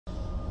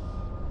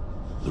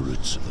the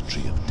roots of the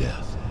Tree of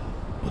Death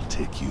will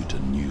take you to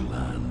new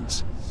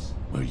lands,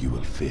 where you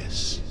will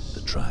face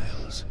the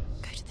trials.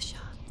 Go to the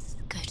shards.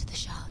 Go to the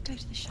shard. Go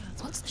to the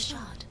shards. What's the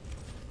shard?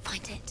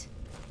 Find it.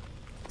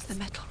 It's the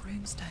metal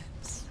runestones.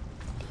 It's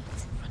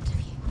in front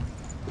of you.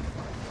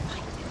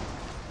 Find it.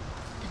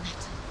 The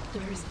metal.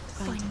 Where is it?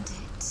 Find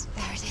it.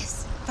 There it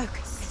is.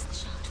 Focus. There's the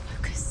shard.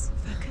 Focus.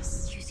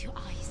 Focus. Use your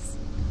eyes.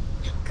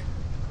 Look.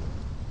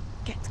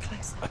 Get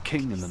closer. A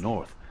king in the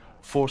north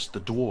forced the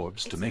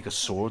dwarves to make a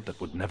sword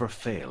that would never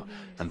fail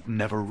and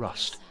never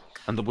rust,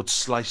 and that would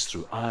slice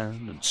through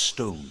iron and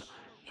stone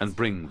and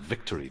bring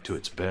victory to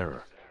its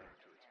bearer.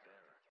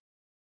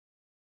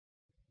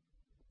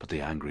 But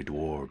the angry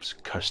dwarves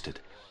cursed it.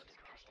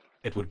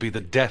 It would be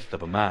the death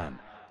of a man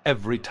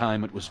every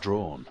time it was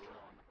drawn,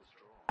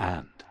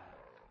 and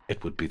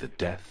it would be the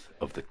death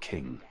of the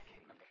king.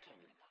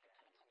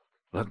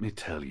 Let me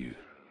tell you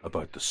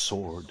about the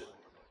sword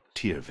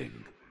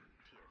Tyrving.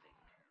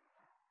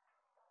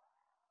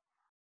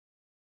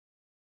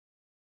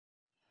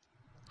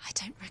 I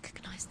don't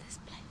recognize this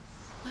place.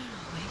 Where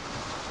are we?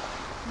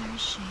 Where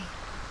is she?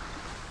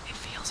 It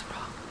feels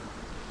wrong.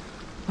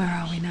 Where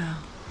are we now?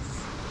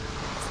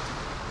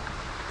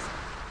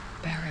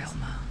 Burial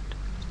mound.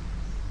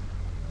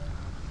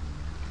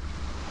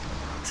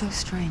 So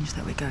strange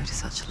that we go to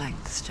such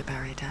lengths to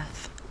bury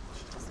death.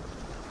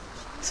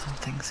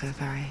 Something so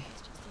very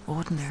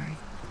ordinary,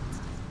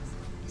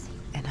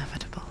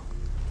 inevitable.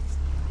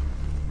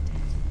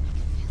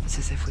 It's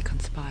as if we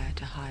conspire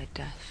to hide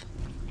death,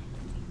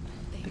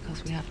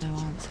 because we have no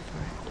answer for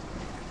it.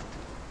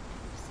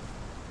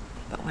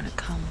 But when it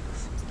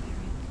comes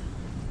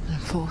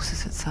and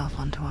forces itself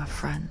onto our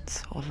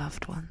friends or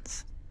loved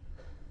ones,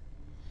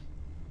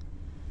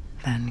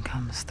 then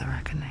comes the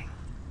reckoning.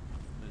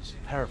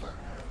 Herver,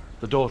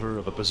 the daughter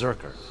of a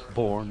berserker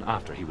born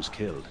after he was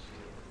killed.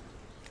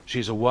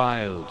 She's a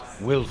wild,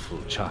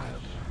 willful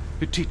child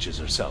who teaches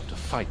herself to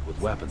fight with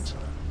weapons.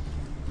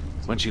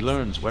 When she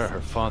learns where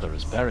her father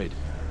is buried,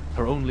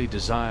 her only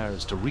desire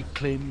is to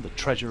reclaim the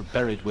treasure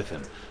buried with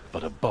him,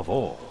 but above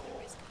all,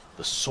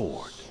 the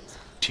sword,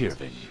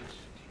 Tyrving.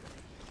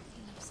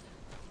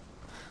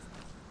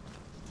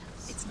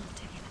 It's not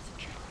Dillion, it's a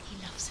trick.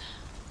 He loves her.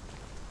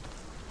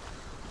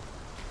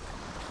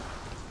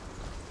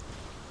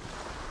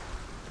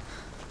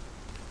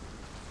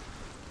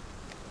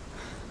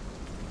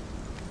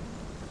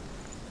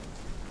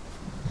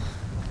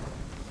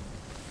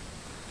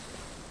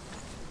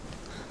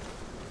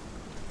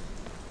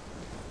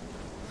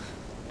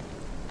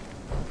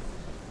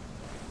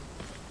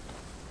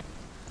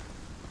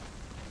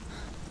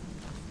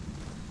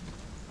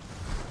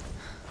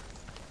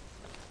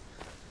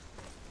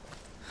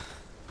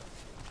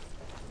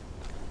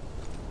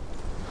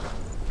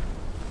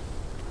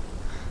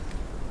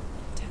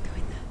 Don't go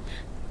in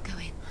there. Go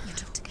in. You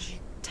have to go in.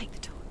 Take the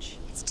torch.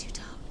 It's too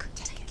dark.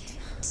 Take it.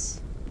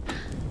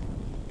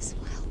 This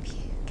will help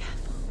you.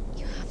 Careful.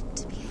 You have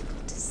to be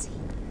able to see.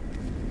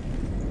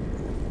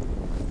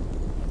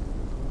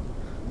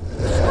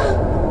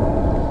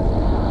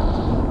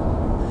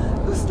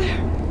 Who's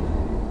there?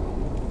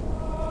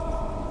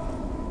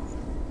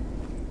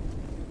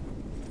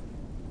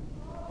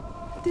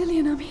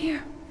 Dillion, I'm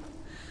here.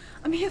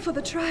 I'm here for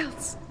the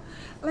trials.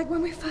 Like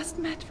when we first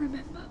met,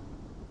 remember?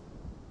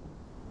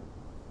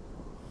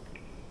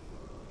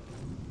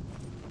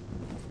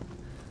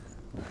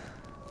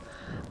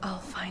 I'll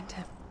find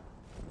him.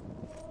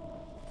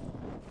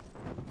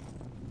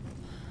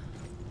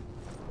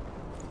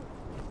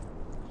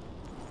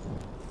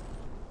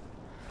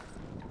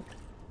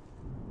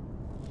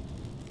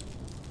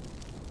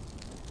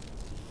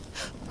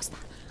 What's that?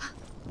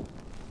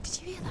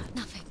 Did you hear that?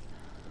 Nothing.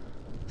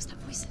 Was that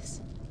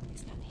voices?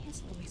 Is that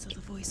his voice or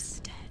the voice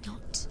of the dead?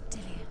 Not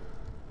Dillion.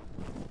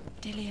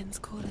 Dillion's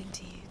calling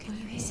to you. Can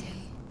you Where is hear he?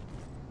 him?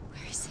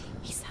 Where is he?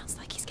 He sounds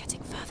like he's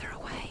getting further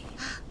away.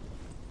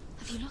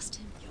 Have you lost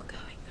him? You're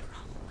going the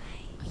wrong way.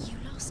 Are you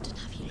lost and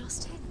have you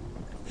lost him?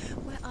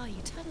 Where are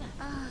you? Turn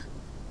left.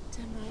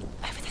 Turn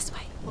right. Over this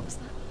way. What was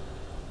that?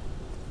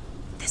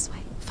 This way.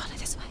 Follow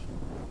this way.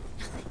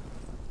 Nothing.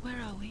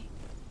 Where are we?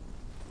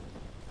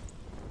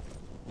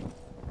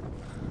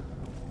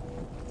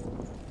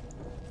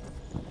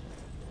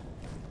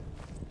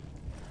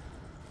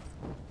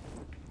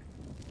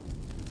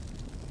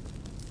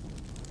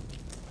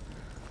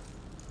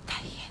 There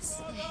he is.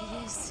 There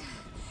he is.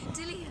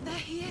 Dillion. There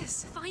he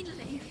is.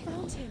 Finally.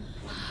 Found him.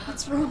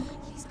 What's wrong?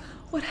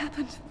 What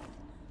happened?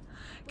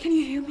 Can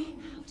you hear me?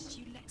 How did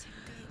you let him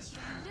go?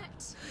 You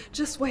let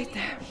Just wait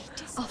there.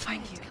 I'll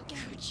find you. How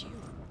could you?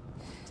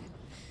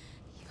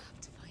 You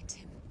have to find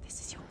him.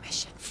 This is your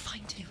mission.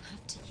 Find him. You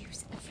have to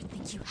use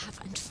everything you have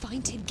and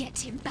find him. Get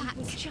him back.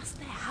 He was just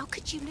there. How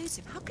could you lose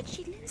him? How could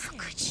she lose How him?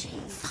 could she?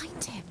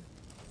 Find him.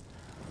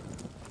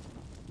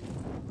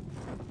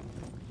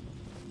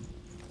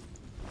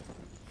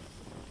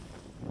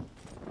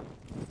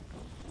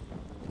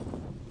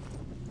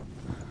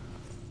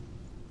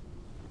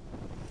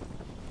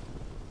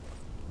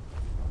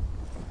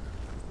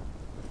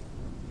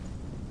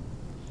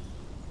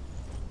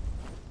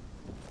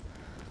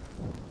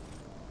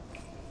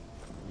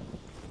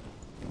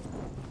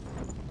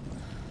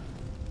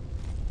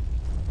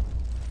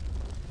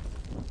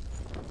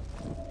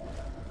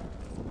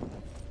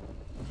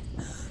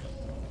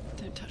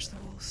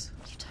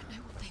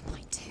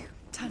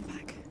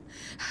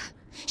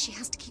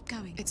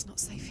 It's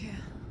not safe here.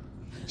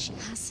 She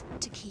has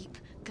to keep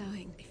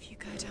going. If you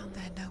go down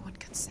there, no one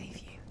can save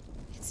you.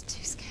 It's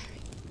too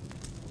scary.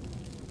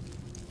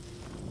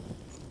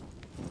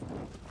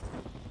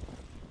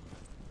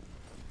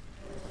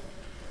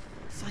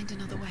 Find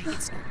another way.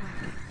 It's not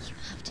working. You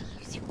have to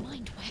use your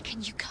mind. Where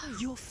can you go?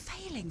 You're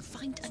failing.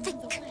 Find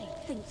another way.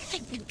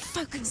 Think.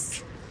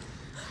 Focus.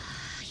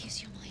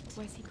 Use your mind.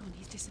 Where's he gone?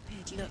 He's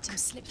disappeared. You let him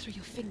slip through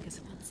your fingers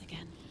once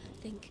again.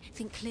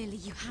 Think clearly.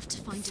 You have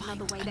to find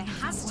another way. Another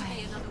There has to way.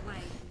 be another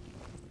way.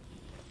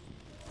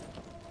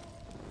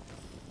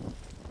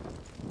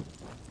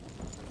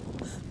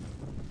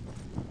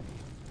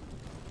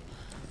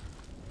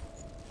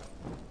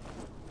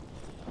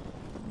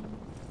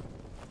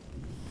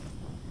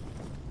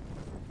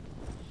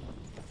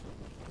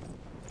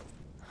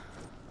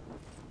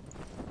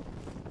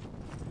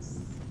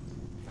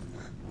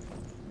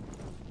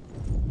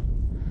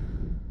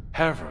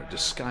 Hervor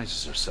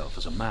disguises herself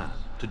as a man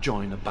to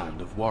join a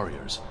band of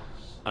warriors,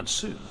 and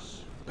soon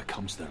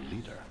becomes their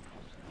leader.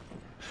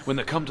 When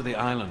they come to the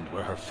island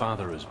where her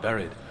father is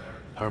buried,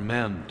 her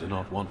men do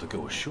not want to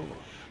go ashore.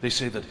 They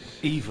say that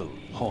evil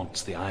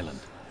haunts the island,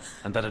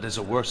 and that it is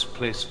a worse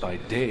place by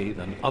day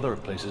than other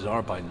places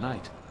are by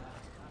night.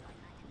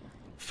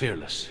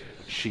 Fearless,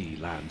 she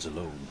lands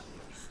alone.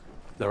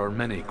 There are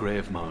many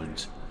grave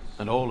mounds,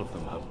 and all of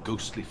them have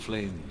ghostly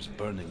flames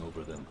burning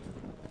over them.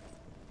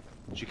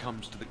 She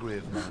comes to the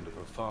grave mound of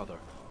her father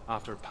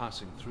after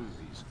passing through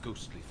these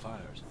ghostly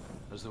fires,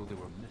 as though they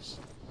were mist.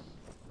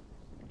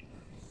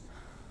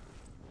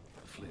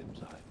 The flames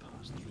I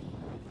passed through.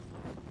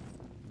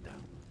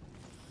 Down.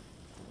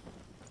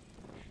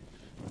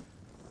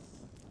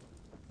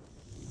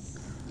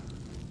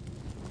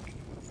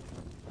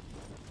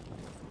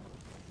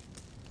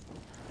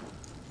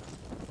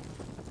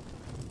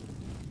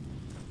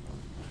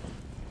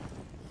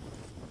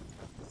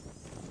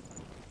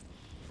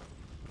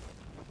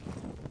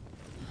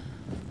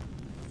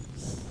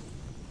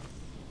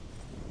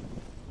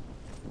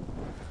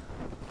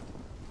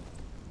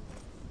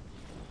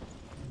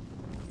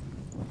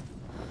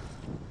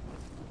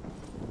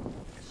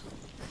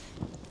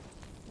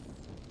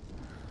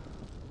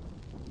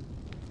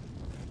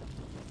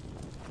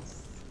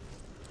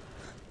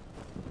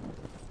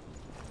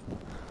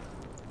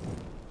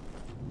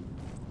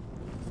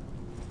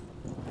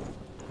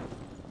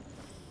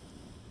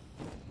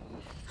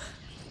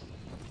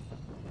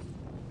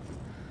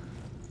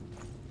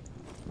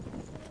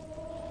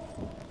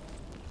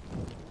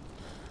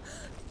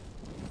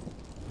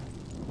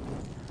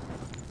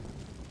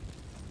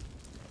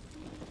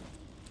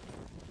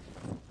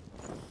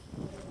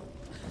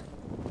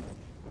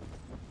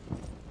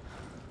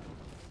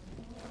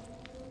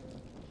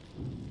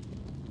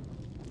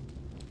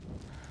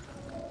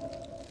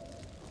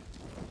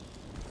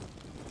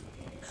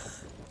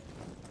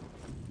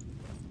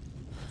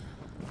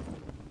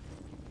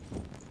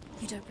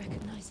 You don't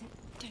recognize it?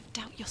 Don't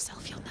doubt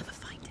yourself. You'll never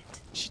find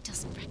it. She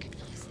doesn't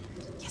recognize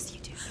it. Yes, you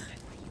do. You know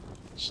where you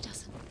are. She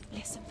doesn't.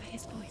 Listen for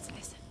his voice.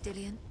 Listen.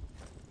 Dillion,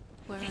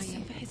 where are Listen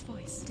you? for his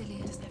voice.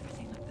 Dillion. Does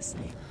everything look the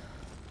same? It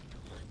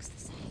all looks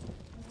the same.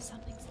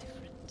 Something's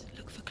different.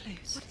 Look for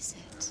clues. What is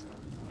it?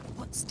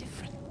 What's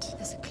different?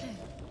 There's a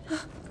clue.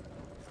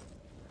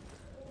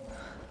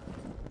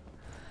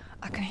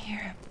 I can hear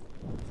him.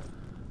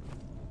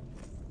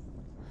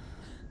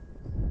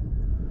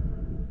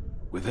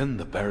 Within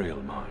the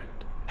burial mound,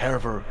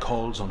 Hervor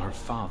calls on her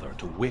father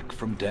to wake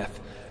from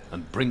death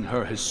and bring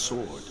her his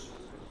sword.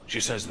 She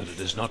says that it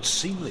is not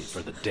seemly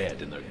for the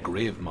dead in their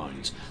grave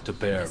mounds to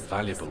bear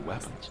valuable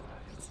weapons.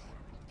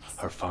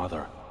 Her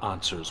father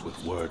answers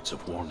with words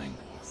of warning.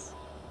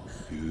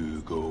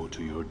 You go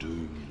to your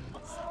doom.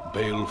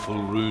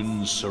 Baleful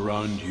runes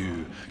surround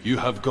you. You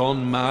have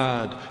gone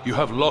mad. You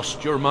have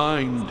lost your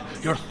mind.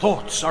 Your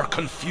thoughts are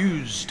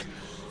confused.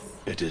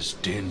 It is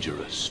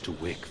dangerous to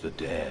wake the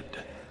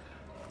dead.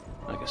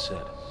 Like I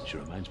said, she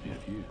reminds me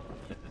of you.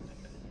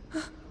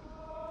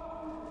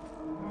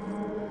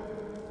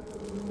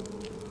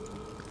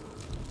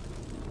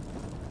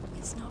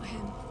 It's not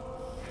him.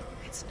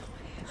 It's not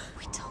him.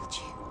 We told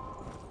you.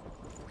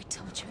 We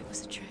told you it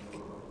was a trick.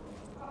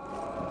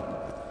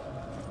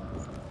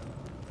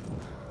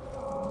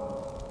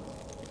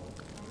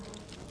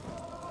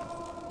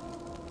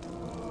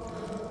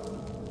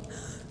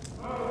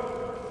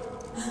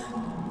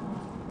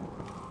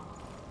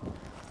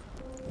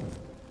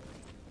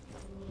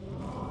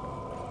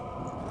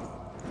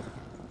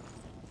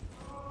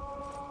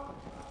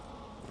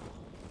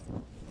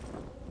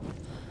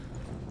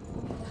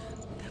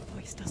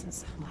 Doesn't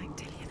sound like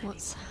Dillion.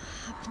 What's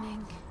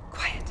happening?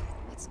 Quiet.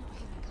 It's not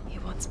him. He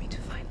wants me to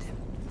find him.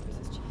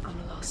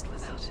 I'm lost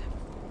without him.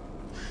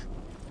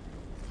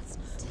 That's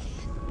not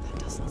Dillion. That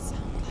doesn't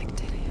sound like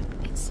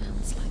Dillion. It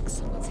sounds like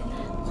someone's in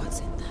there. What's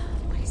in there?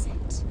 What is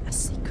it? A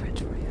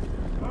secret room.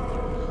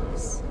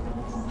 Yes.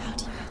 How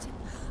do you get in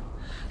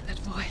there? That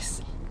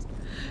voice.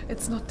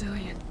 It's not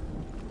Dillion.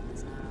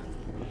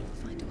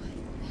 Find a way.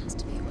 There has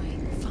to be a way.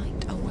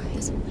 Find a way.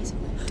 There's always a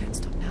way. Don't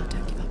stop now.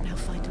 Don't give up now.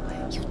 Find a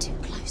way. You're too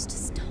close to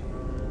stop.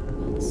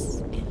 What's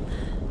in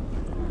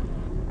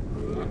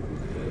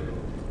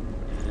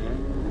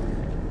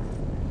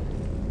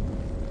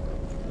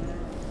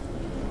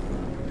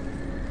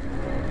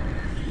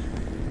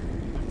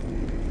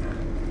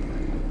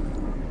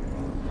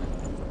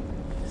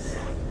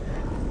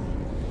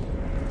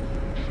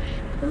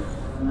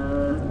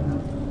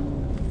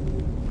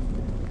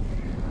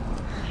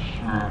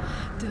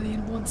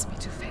wants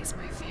me to face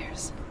my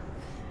fears.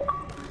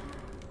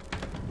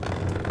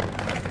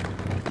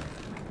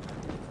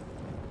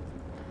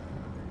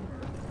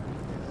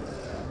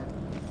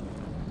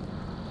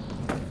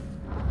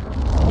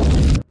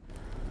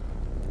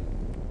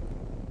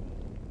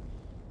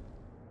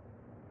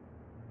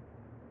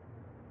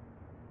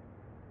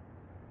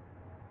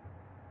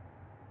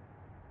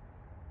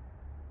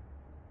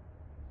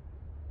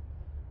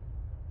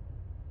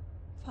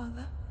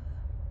 Father?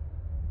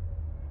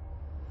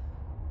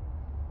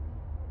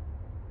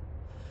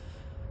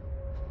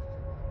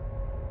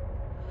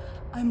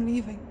 I'm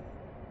leaving.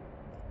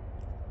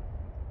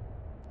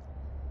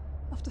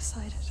 I've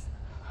decided.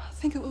 I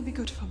think it will be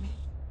good for me.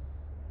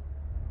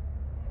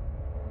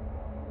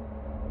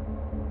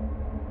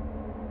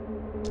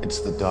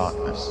 It's the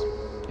darkness.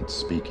 It's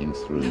speaking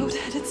through No, you.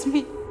 Dad, it's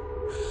me.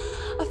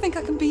 I think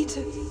I can beat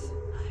it.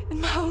 In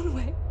my own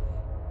way.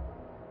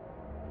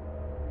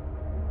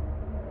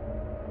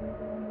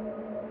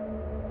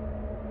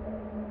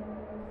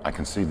 I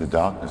can see the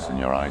darkness in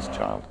your eyes,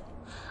 child.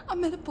 I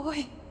met a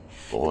boy.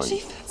 Boy. The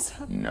chieftain's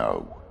son.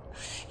 No.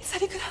 He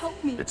said he could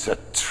help me. It's a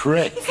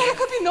trick. He said I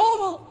could be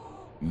normal.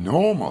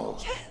 Normal?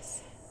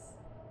 Yes.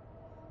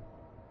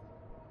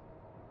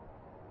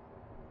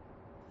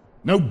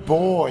 No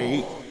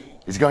boy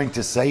is going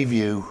to save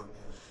you.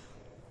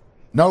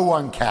 No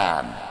one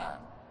can.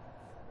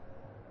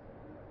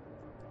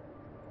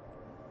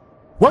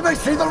 When they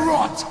see the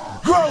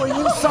rot growing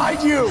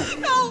inside you,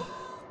 No!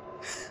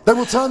 they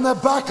will turn their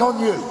back on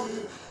you.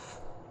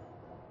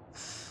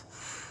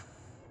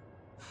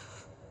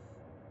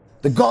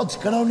 The gods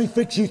can only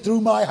fix you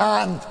through my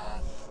hand.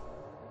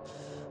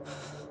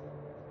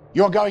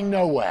 You're going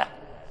nowhere.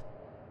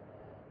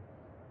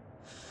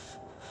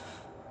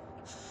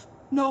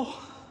 No.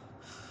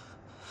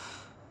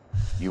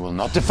 You will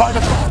not defy the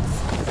gods.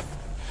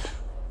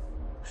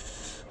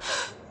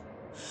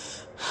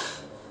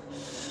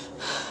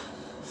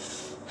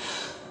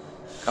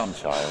 Come,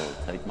 child,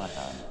 take my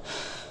hand.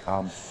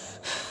 Come.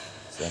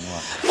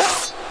 Senua.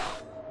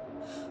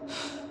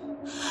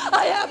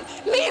 I am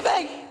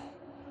leaving!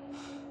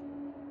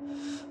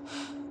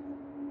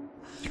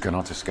 You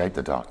cannot escape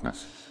the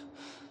darkness.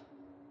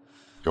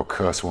 Your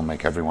curse will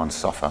make everyone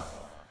suffer.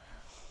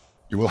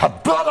 You will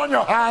have blood on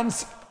your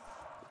hands!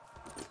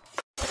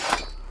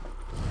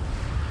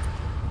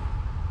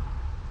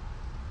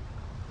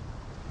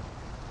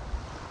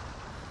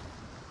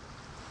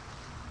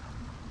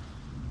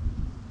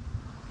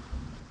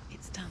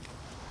 It's done.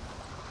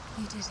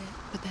 You did it.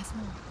 But there's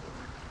more.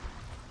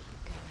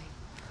 Keep going.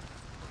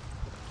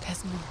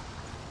 There's more.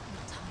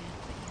 You're tired,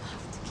 but you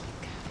have to keep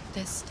going.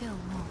 There's still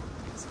more.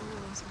 There's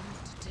always more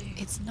to do.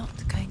 It's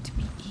not going to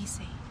be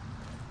easy.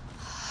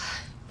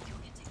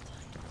 You're getting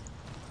tired.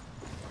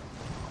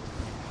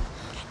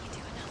 Can you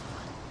do another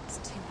one? It's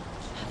too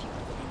much. Have you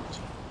got the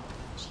energy?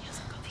 She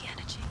hasn't got the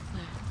energy.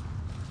 No.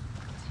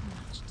 Too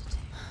much to do.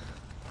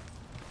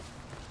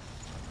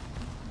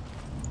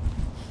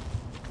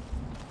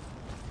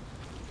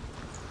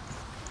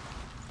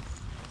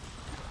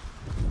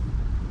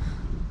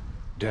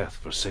 Death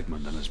for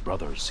Sigmund and his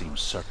brothers seems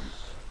certain.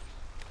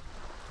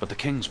 But the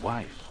king's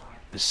wife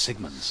is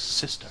Sigmund's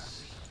sister,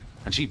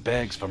 and she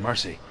begs for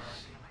mercy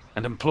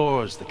and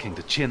implores the king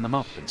to chain them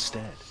up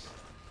instead.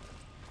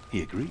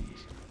 He agrees.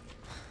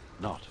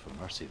 Not for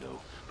mercy, though,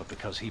 but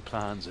because he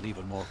plans an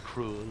even more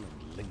cruel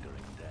and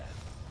lingering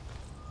death.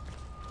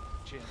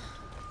 Chain them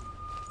to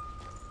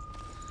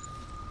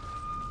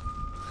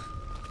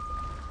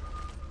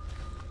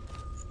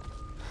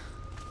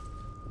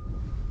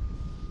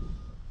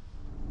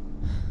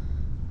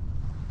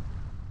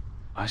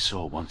I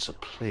saw once a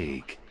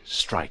plague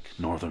strike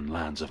northern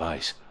lands of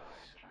ice.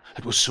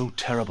 It was so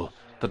terrible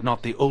that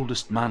not the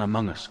oldest man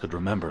among us could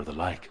remember the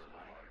like.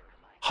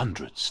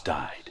 Hundreds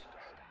died.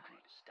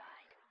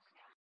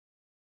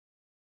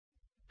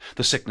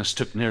 The sickness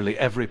took nearly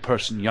every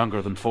person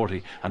younger than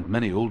 40 and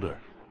many older,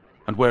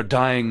 and where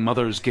dying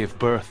mothers gave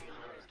birth,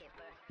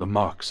 the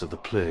marks of the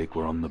plague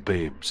were on the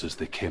babes as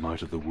they came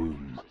out of the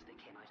womb.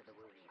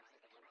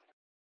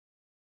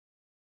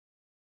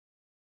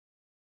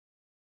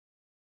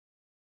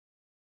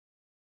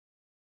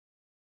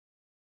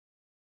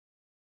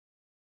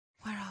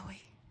 Where are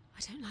we?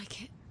 I don't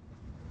like it.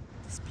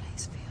 This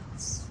place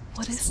feels...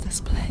 What is this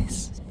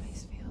place? This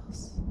place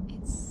feels...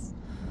 It's...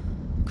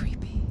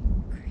 creepy.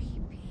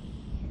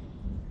 Creepy.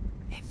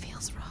 It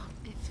feels wrong.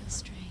 It feels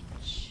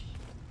strange.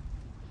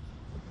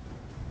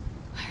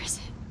 Where is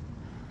it?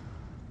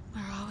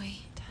 Where are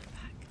we? Turn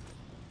back.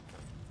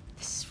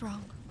 This is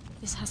wrong.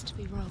 This has to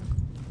be wrong.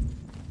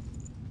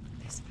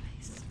 This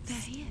place. There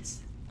he is.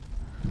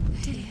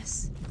 There he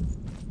is.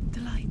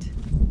 The light.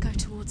 Go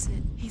towards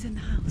it. He's in the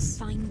house.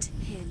 Find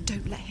him.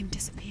 Don't let him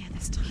disappear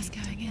this time. He's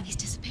going in. He's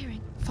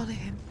disappearing. Follow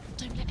him.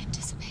 Don't let him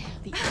disappear.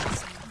 The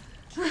exile.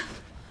 How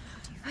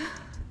do you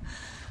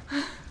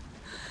find it?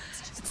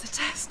 It's a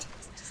test.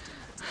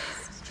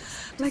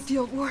 Like the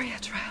old warrior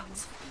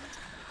trials.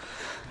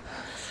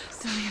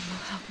 Dillion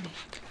will help me.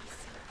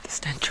 The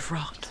stench of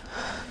rot.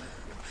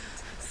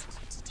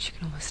 She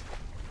can almost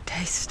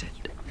taste it.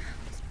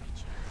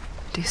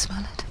 Do you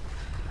smell it?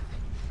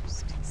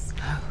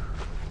 No.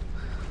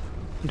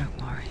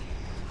 Don't worry.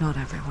 Not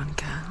everyone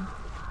can.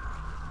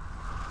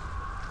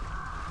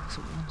 It was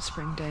a warm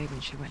spring day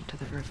when she went to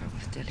the river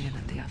with Dillion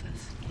and the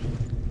others.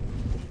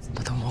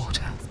 But the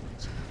water...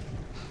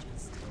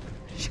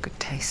 She could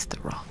taste the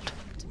rot.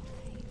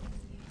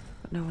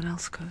 But no one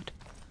else could.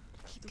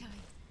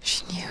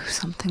 She knew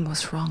something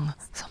was wrong.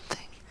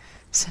 Something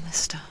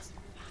sinister.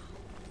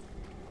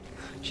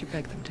 She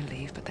begged them to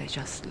leave, but they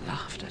just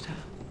laughed at her.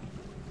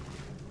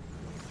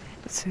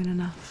 But soon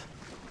enough,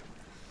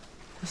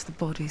 as the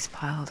bodies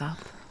piled up,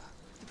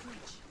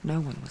 no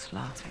one was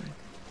laughing.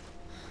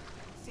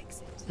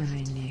 And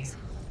they knew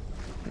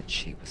that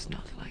she was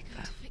not like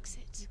that. Fix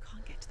it. You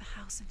can't get to the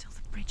house until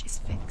the bridge is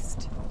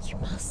fixed. You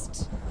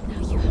must. Now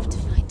you have to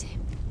find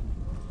him.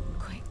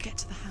 Quick, get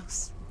to the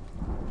house.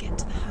 Get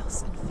to the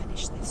house and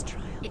finish this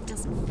trial. It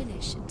doesn't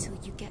finish until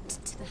you get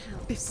to the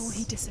house. Before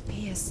he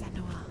disappears,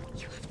 Senua.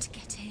 You have to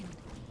get in.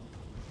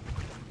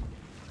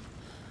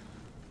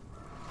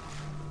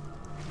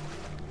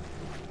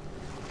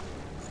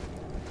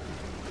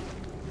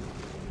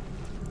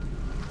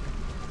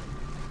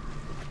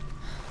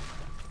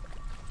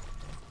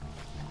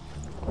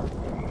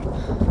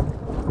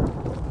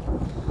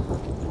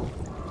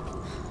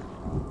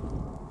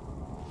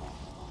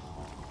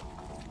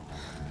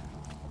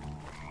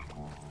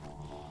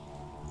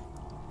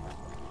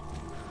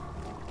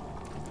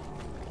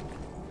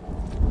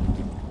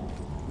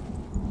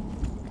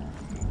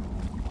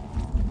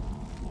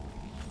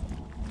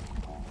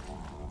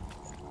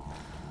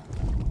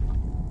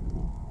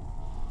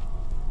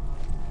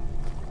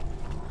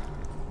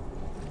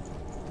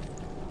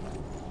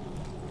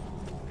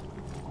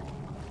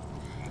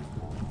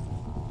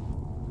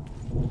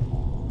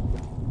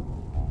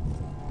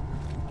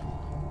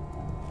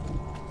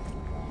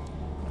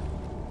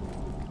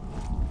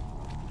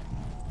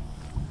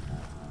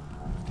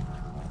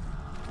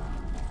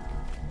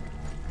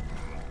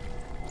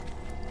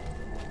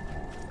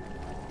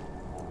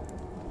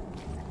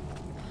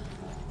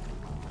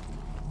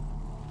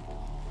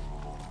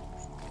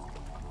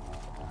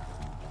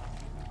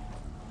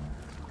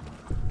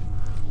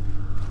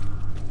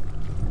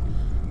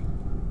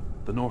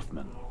 The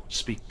Northmen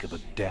speak of a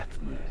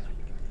death moon,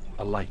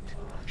 a light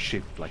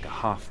shaped like a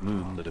half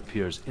moon that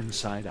appears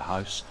inside a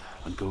house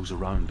and goes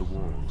around the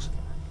walls.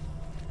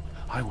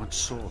 I once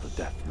saw the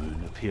death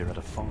moon appear at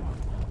a farm,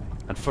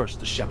 and first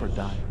the shepherd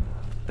died,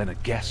 then a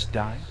guest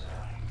died,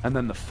 and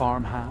then the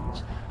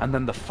farmhands, and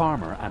then the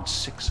farmer and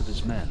 6 of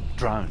his men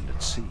drowned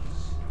at sea.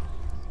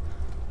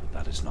 But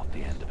that is not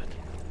the end of it,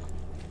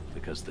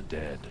 because the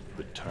dead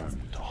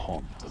return to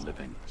haunt the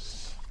living.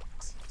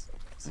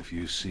 If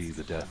you see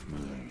the death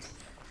moon,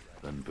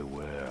 then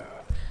beware,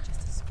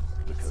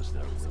 because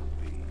there will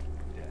be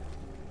death.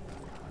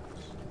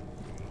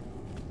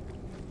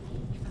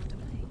 You found a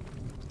way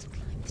to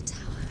climb the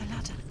tower. The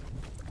ladder.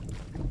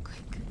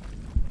 Quick.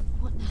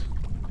 What now?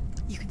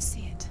 You can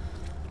see it.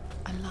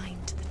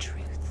 Aligned to the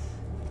truth.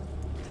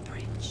 The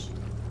bridge.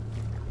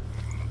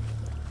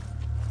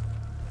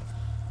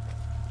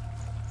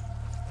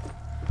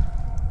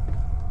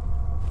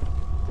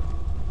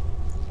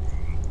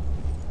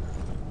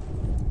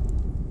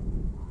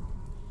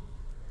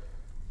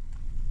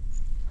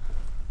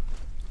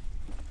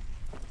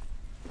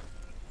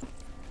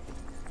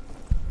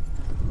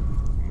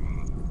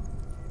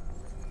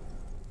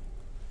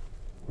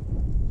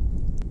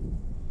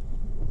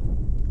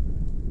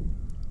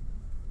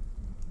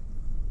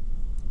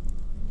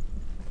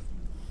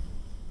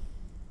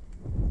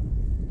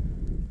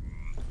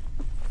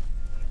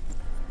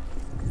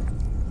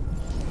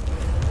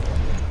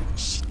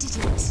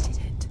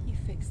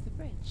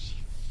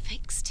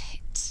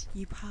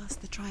 You passed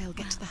the trial,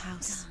 get to the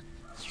house.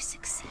 Done. You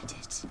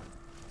succeeded.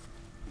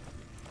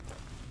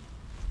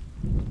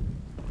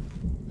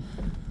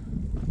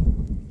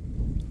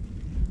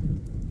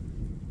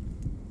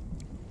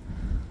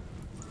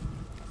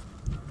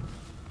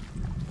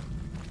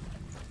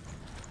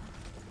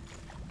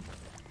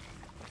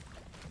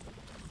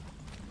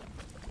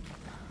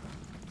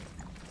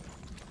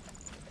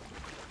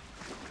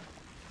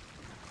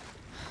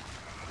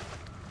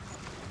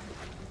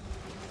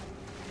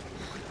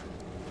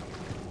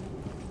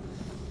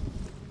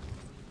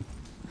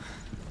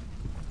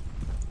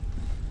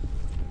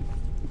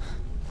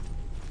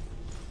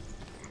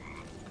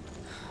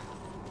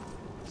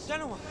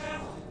 Senua!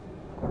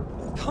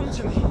 Come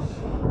to me!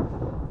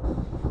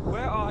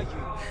 Where are you?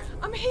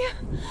 I'm here!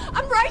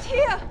 I'm right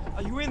here!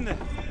 Are you in there?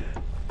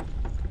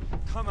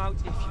 Come out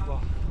if you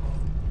are.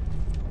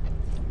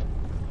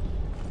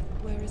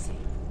 Where is he?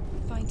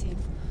 Find him.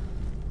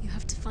 You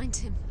have to find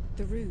him.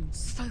 The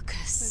runes.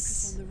 Focus.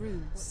 Focus on the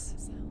runes. What's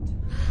that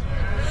sound?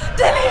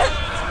 Dillion!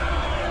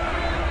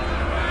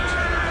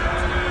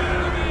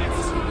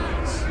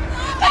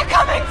 They're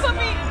coming for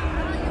me!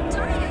 You're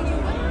dying.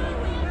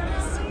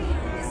 It's too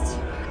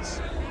much.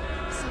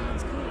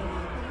 Someone's calling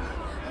you.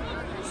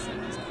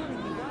 Someone's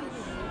calling you.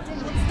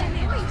 What's that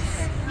voice?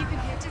 You can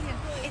hear Dillion.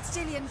 It's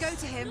Dillion. Go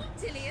to him.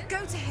 Dillion? Go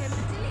to him.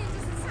 Dillion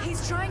doesn't sound...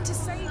 He's trying to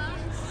save you.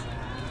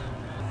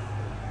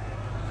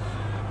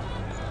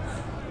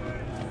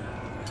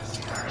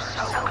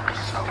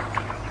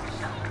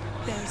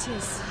 it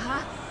is.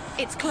 Huh?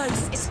 It's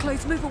close. It's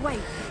close. Move away.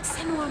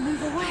 Senua,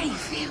 move away.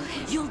 Feel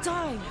it. You'll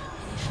die.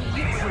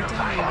 You're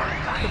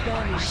dying. The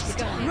burning's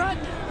begun. Run!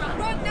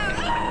 Run now!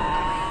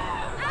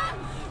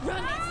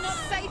 Run! It's not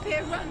safe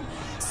here. Run!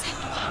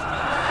 Senua!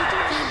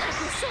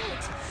 Your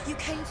sword. You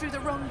came through the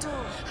wrong door.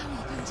 How are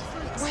you going to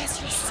fight?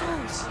 Where's your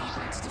sword? How are you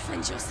going to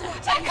defend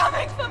yourself? They're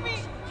coming for me!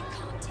 You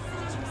can't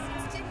defend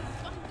yourself.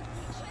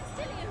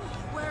 Where's Dillion?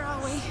 Where are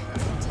we?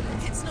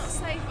 It's not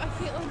safe. I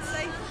feel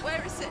unsafe.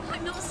 Where is it?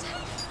 I'm not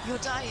safe. You're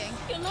dying.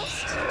 You're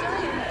lost. You're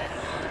dying.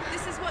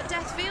 This is what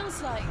death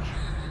feels like.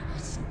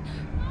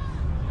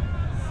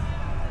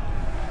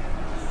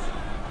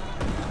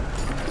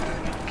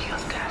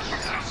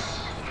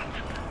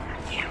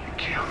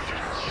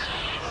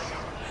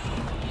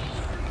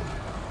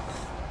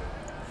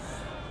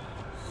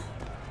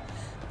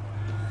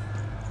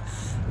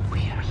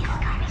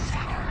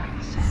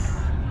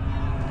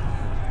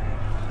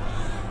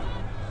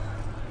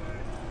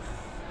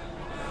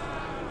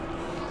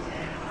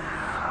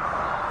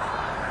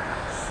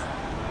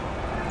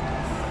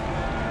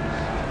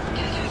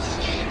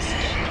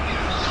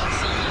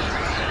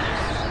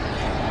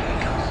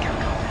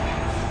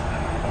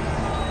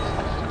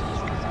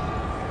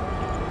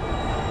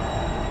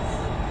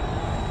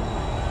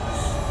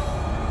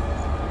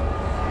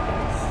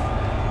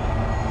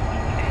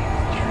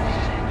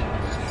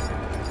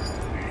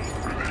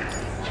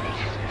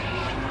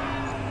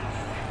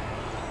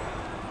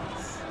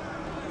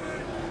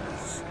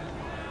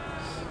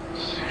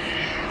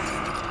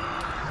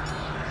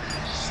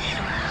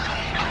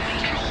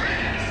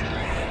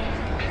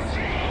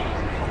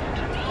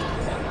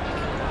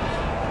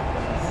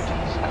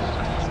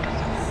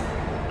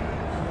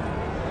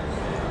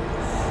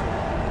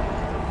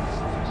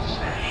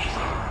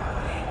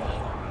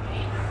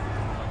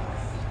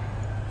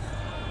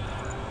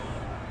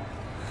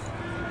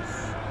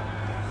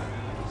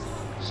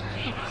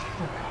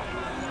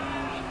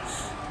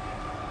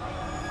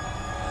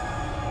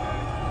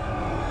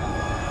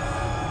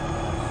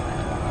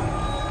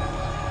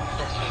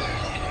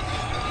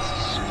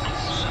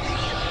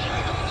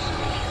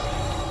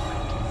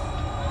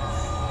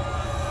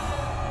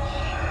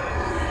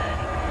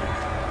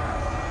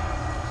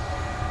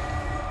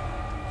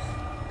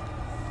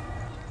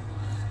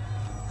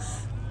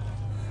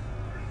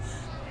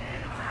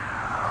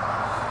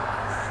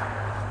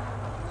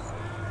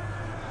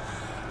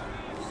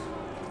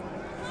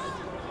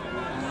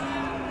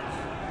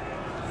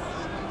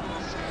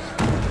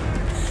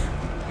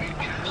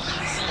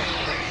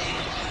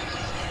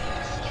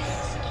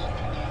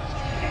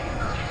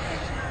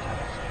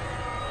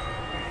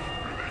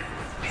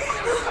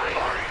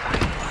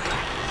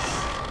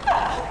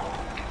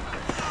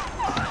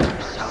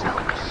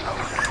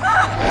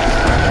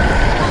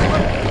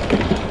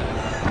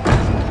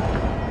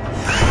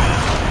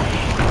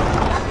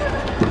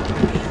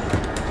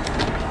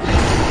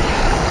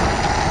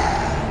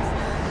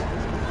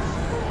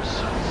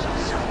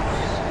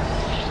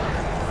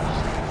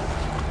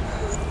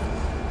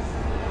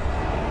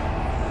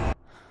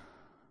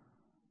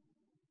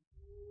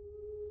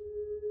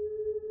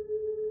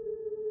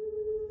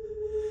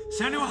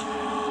 Senua!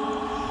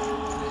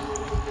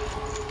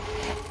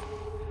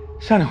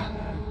 Senua!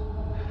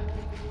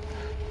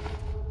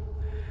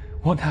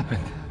 What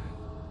happened?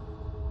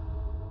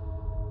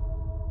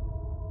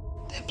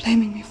 They're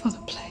blaming me for the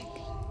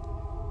plague.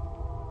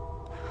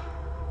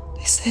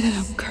 They say that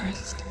I'm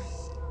cursed.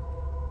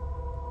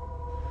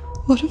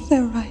 What if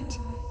they're right?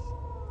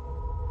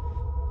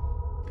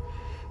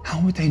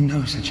 How would they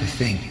know such a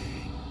thing?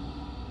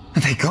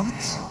 Are they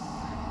gods?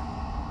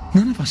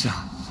 None of us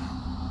are.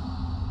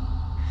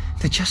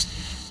 They're just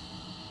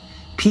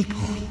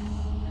people.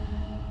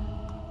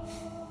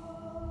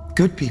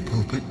 Good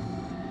people, but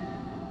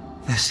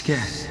they're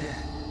scared.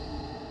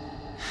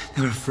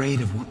 They're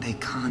afraid of what they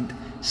can't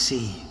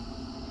see.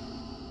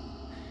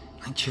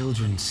 Like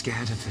children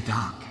scared of the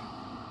dark.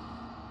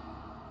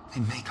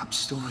 They make up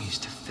stories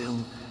to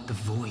fill the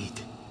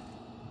void.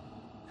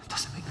 That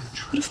doesn't make them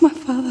true. What if my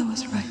father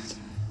was right?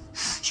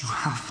 You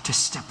have to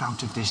step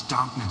out of this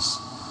darkness.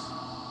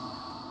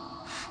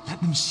 Let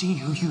them see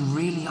who you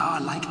really are,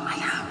 like I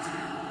have.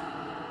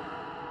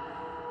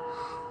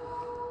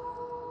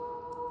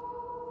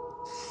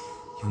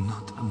 You're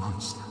not a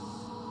monster.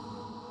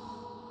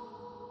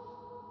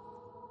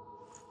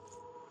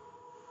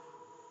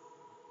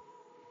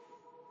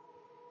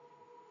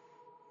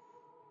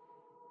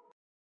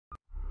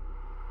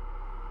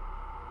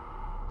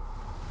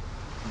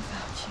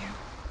 Without you,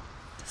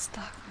 this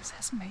darkness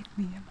has made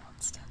me a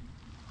monster.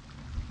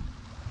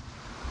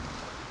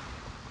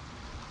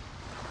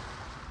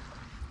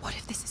 What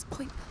if this is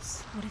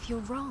pointless? What if you're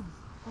wrong?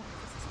 What if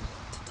this has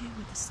nothing to do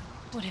with the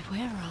sword? What if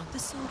we're wrong? The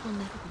sword will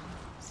never be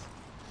yours.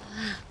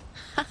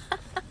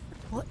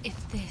 What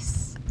if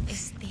this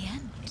is the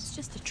end? It's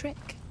just a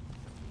trick.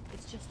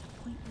 It's just a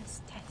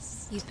pointless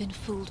test. You've been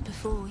fooled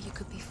before, you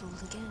could be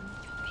fooled again.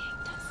 You're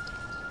being tested.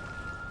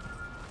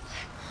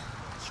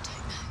 You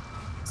don't know.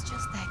 It's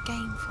just their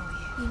game for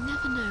you. You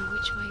never know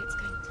which way it's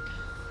going to go.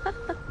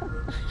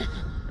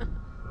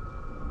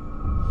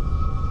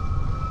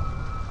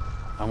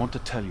 I want to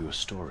tell you a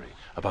story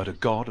about a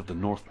god of the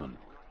Northmen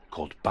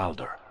called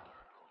Baldur.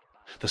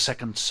 The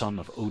second son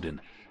of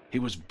Odin. He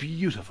was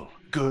beautiful,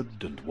 good,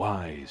 and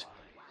wise.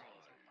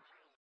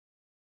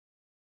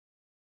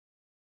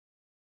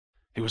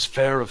 He was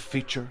fair of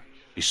feature,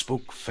 he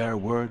spoke fair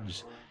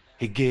words,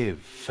 he gave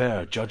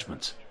fair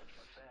judgments.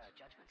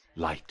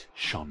 Light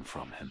shone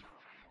from him.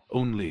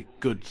 Only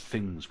good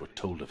things were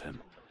told of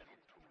him.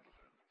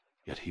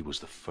 Yet he was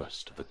the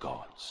first of the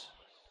gods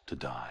to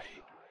die.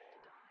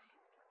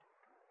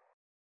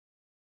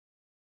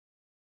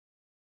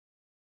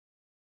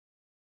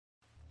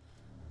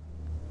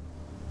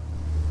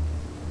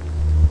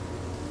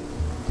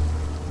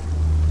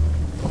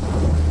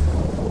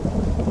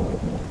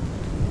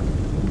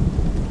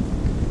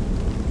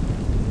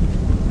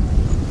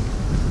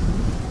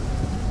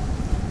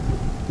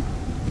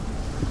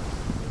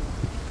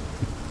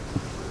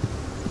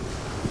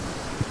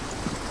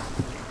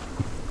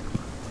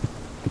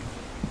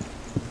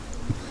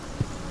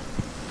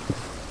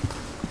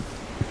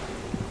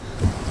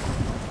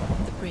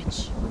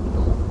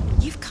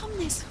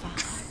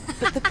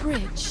 But the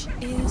bridge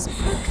is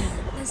broken.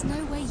 There's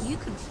no way you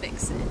can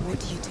fix it. What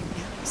do you do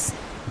now, Senua?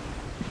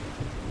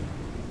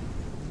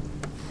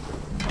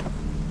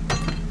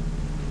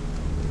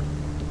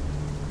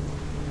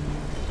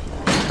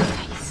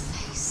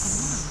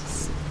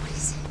 Face. What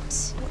is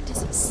it? What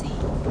does it see?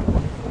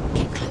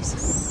 Get closer.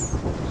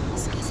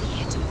 Mask is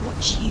here to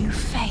watch you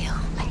fail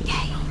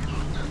again.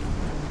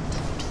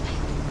 Don't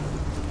fail.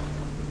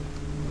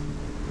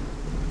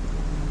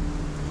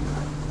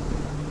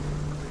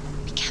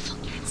 Be careful.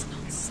 It's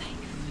not safe.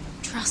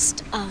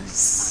 Trust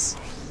us.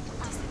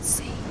 What does it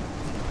see?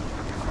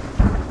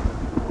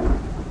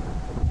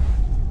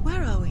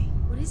 Where are we?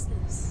 What is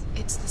this?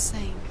 It's the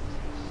same.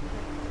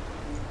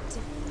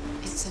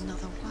 It's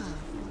another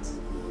world.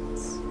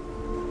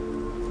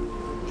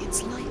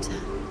 It's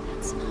lighter.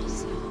 It's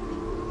nicer.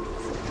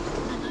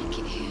 I like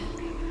it here.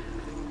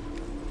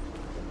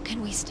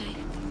 Can we stay?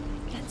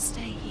 Let's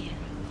stay here.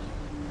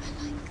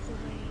 I like the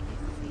way it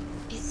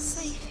feels. It's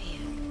safe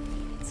here.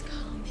 It's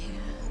calm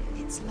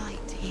here. It's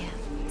light here.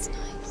 It's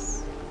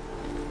nice.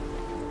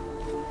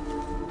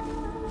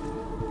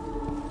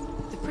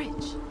 The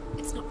bridge.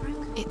 It's not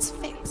broken. It's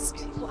fixed.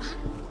 What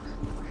happened?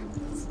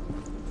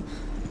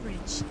 The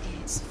bridge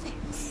is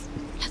fixed.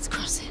 Let's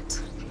cross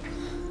it.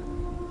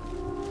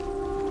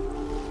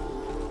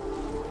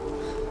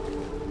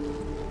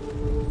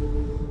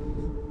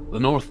 The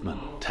Northmen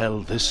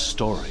tell this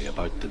story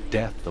about the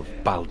death of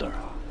Baldur.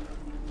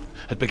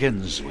 It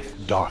begins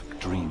with dark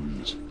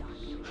dreams.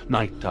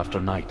 Night after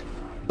night,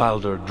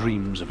 Baldur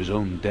dreams of his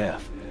own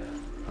death,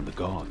 and the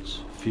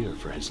gods fear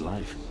for his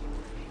life.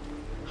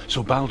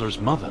 So Baldur's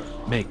mother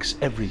makes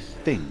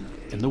everything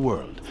in the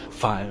world: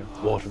 fire,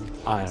 water,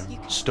 iron,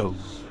 stone,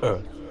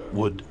 earth,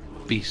 wood,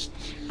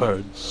 beasts,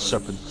 birds,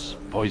 serpents,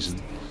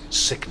 poison,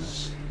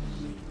 sickness.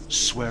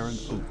 Swear an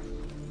oath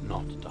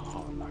not to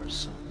harm her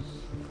son.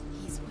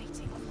 He's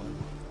waiting for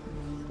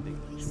you.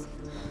 He's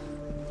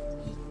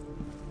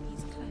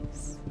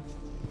close.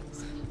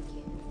 He's like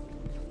you.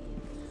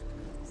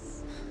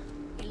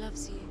 He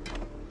loves you.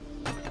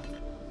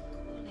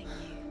 Calling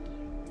you.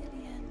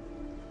 Dillion.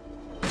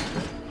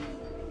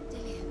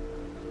 Dillion.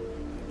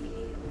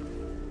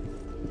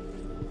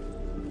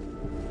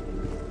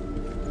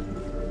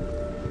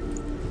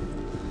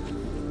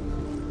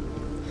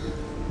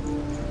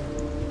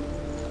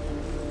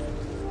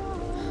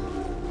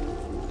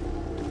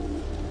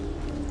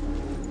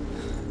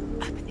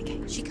 Open the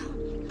gate. She can't.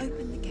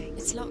 Open the gate.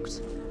 It's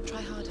locked.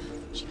 Try harder.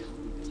 She can't.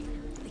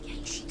 Open the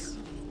gate. She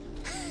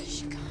can't.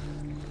 She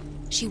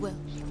can't. She will.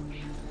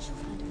 She'll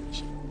find a way.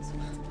 She always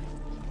finds a way.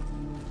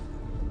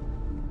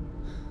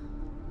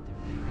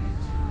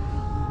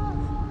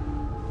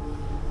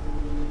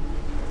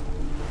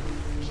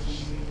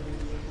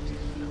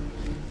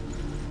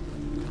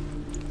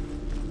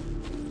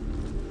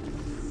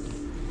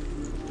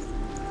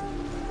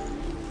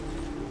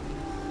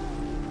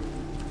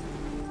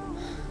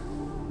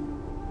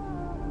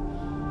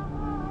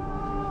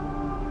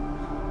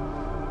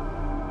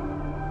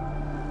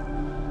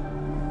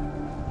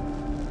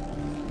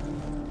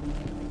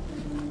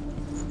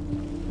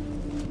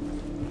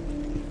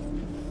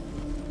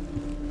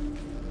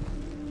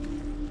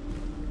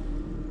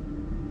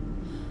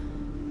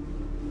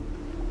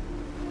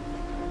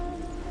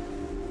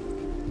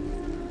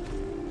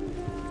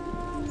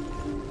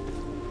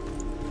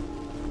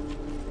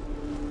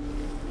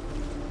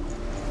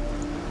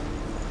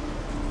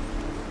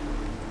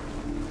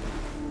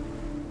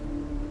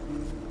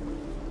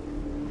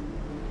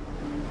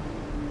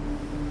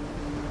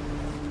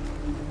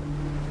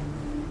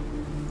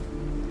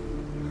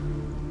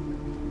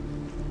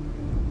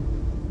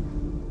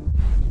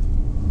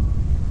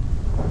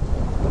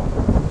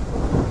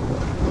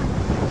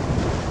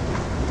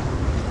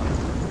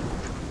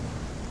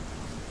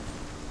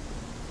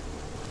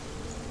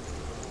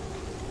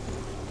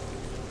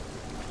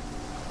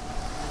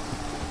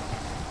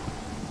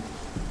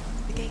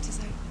 The gate is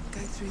open. Go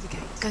through the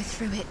gate. Go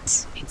through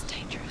it. It's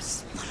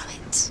dangerous. Follow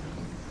it.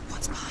 What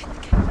What's behind the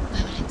gate?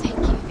 Where will it take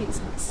you? It's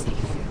not safe.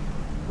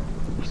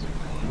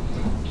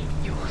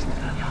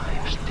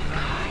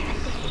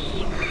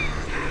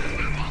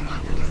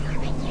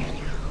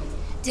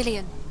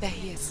 Dillion. There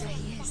he is. There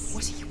he is.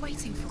 What are you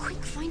waiting for?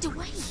 Quick, find a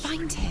way.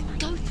 Find him.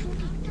 Go through.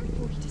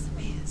 Before he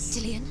disappears.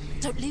 Dillion,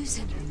 don't lose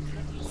him.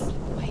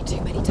 Way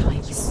too many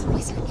times. You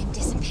always let him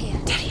disappear.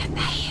 Dillion,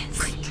 there he is.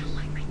 Quick.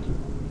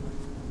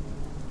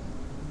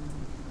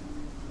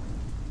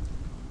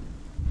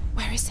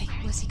 Where is he?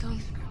 Where's he gone?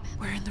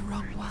 We're in the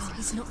wrong world.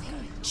 He's not here.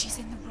 She's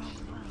in the wrong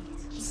world.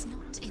 He's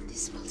not in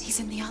this world. He's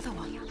in the other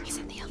one. He's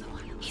in the other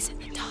one. He's in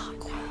the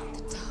dark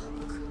world.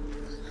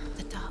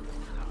 The dark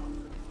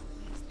world.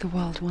 The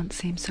world once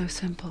seemed so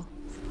simple.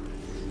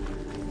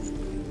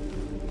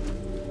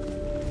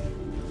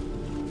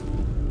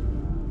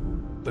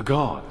 The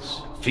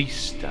gods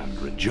feast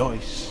and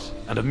rejoice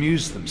and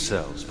amuse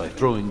themselves by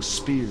throwing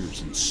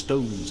spears and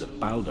stones at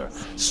Baldur,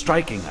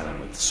 striking at him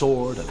with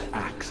sword and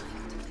axe.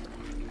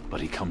 But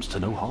he comes to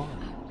no harm,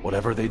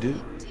 whatever they do.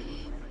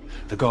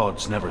 The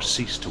gods never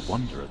cease to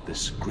wonder at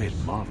this great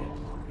marvel.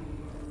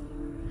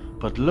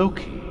 But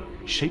Loki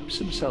shapes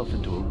himself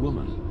into a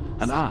woman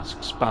and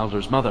asks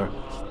Baldur's mother,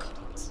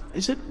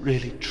 "Is it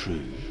really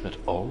true that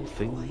all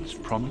things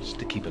promise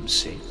to keep him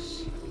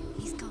safe?"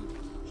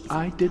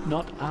 "I did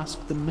not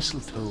ask the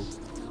mistletoe,"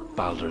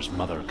 Baldur's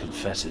mother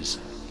confesses.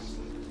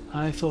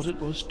 "I thought it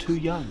was too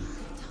young."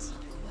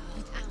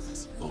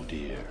 Oh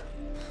dear.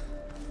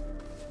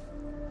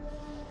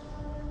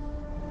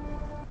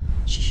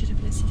 She should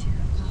have listened to her.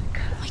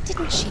 Why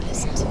didn't she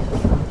listen to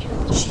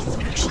her? She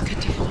thought she could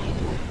define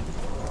her.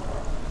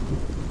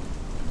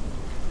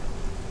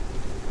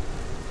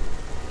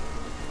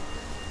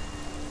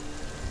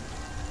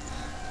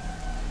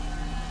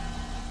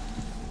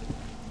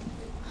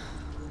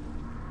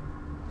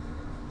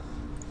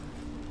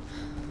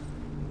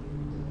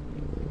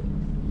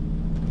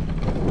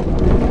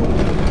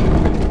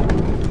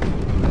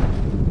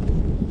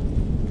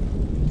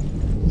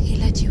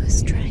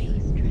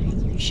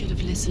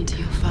 Listen to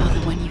your father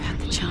when you had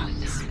the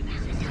chance.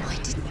 Why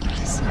didn't you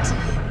listen to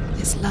him?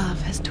 This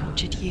love has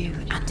tortured you,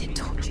 and it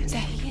tortures.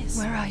 There he is.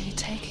 Where are you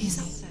taking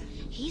me?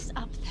 He's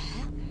up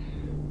there.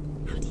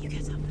 How do you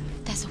get up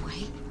there? There's a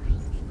way.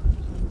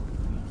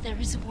 There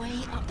is a way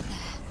up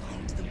there.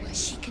 Find the way.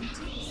 She can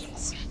do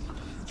it.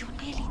 You're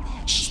nearly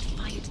there. Just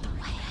find the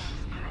way.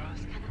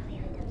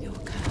 Your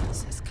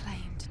curse has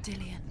claimed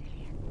Dillion.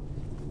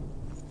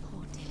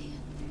 Poor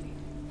Dillion.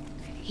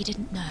 He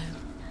didn't know.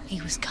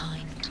 He was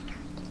kind.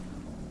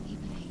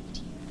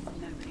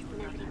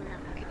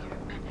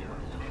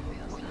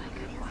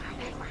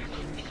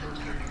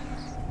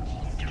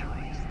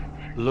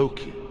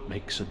 Loki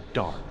makes a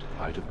dart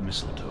out of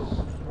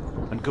mistletoe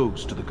and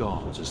goes to the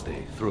gods as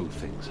they throw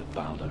things at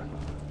Baldur.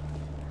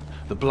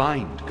 The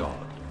blind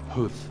god,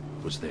 Druth,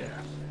 was there.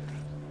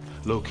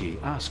 Loki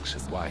asks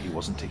him why he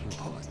wasn't taking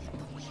part.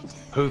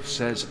 Druth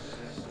says,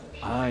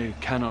 "I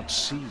cannot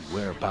see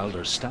where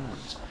Baldur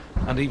stands,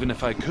 and even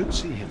if I could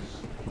see him,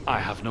 I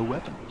have no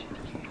weapon."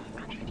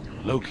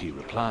 Loki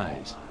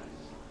replies,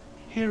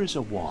 "Here is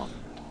a wand.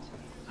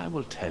 I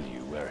will tell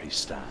you where he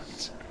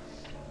stands."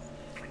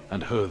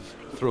 And Druth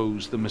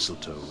throws the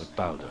mistletoe at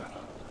Baldur.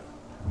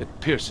 It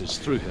pierces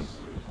through him,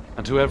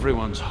 and to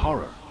everyone's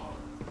horror,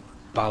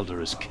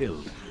 Baldur is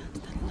killed.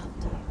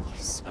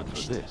 And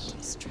for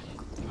this,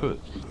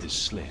 Druth is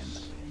slain.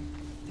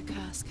 The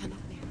curse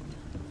cannot be undone.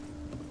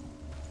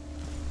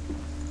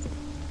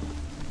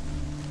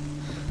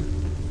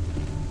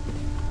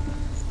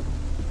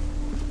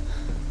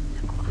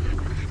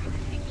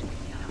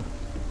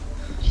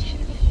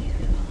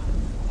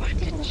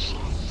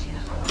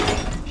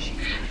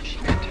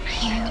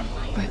 You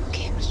broke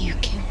him. You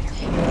killed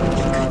him.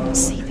 You couldn't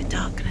see the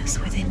darkness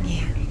within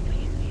you.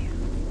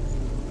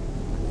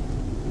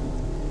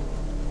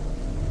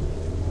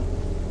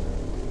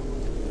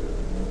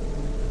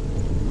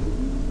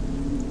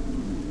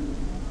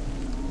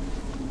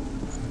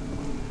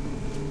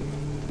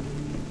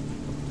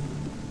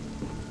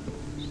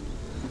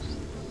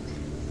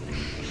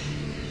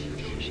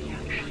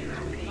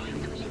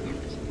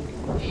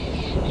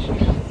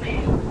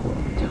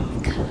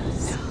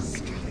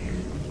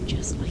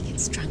 Just like it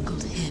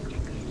strangled him.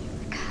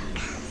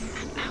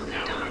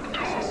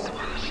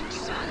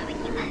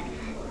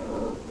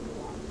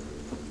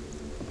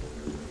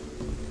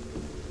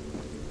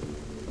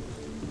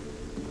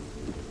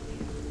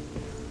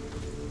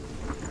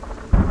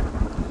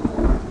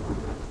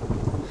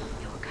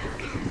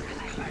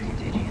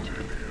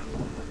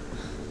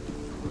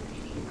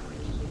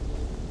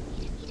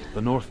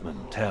 The Northmen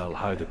tell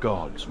how the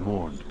gods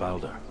mourned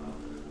Baldur.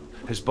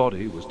 His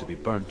body was to be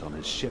burnt on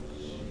his ship,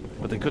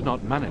 but they could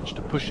not manage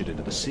to push it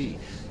into the sea,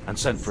 and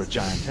sent for a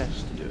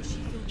giantess to do it.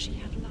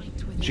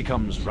 She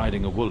comes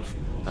riding a wolf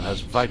and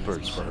has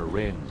vipers for her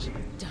reins.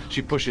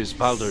 She pushes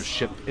Baldur's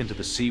ship into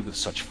the sea with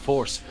such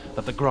force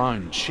that the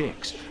ground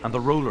shakes and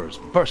the rollers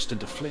burst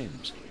into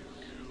flames.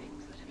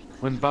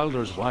 When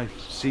Baldur's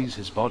wife sees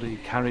his body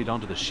carried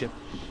onto the ship,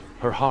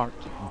 her heart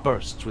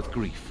bursts with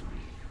grief,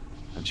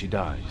 and she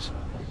dies.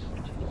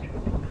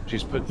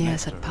 She's put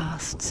Years nectar- had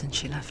passed since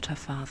she left her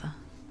father.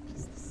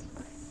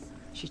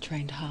 She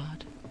trained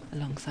hard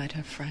alongside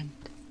her friend,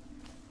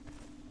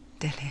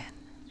 Dillion.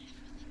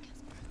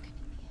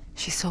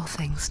 She saw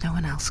things no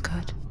one else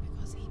could.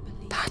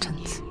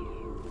 Patterns,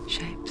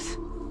 shapes,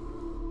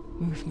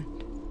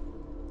 movement.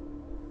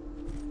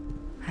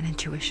 An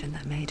intuition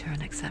that made her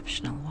an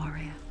exceptional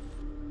warrior.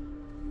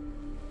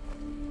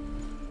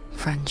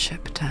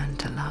 Friendship turned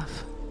to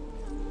love.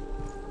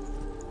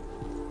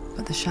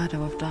 But the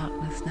shadow of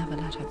darkness never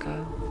let her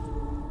go,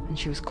 and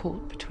she was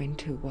caught between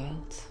two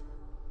worlds.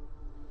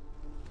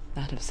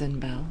 That of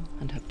Zinbel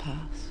and her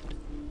past,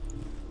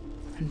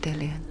 and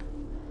Dillion,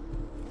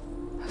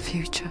 her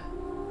future.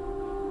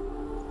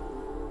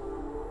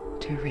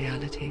 Two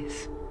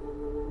realities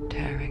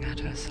tearing at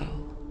her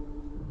soul.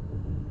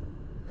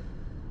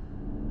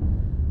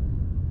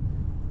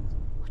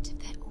 What if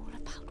they're all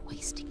about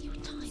wasting your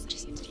time,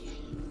 just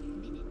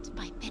delaying minute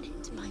by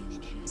minute by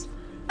minute?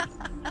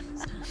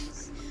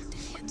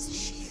 What does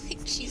she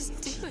think she's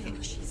doing?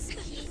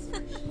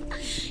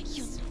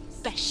 You're not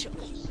special.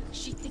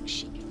 She thinks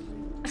she can.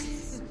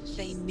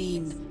 They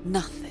mean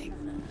nothing.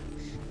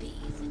 Be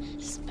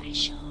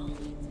special.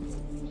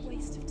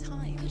 Waste of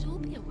time. Could all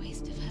be a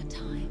waste of her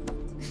time.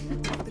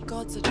 The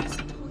gods are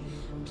just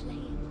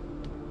Playing.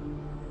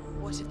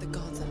 What if the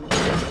gods are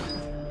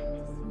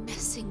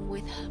Messing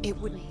with her. It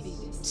wouldn't be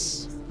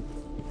this.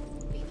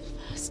 Be the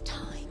first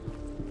time.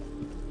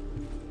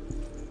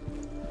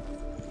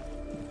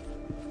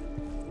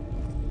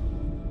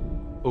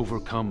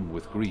 Overcome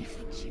with grief,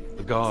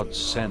 the gods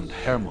send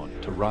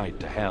Hermod to ride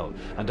to Hell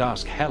and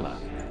ask Hela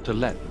to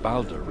let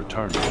Baldur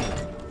return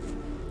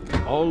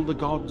home. All the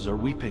gods are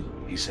weeping,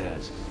 he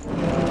says.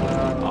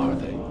 Are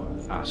they?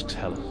 Asks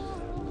Hela.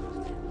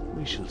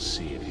 We shall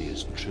see if he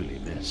is truly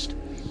missed.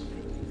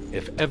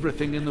 If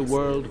everything in the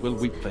world will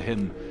weep for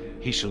him,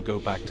 he shall go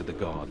back to the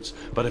gods.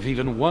 But if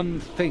even one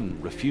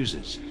thing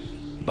refuses,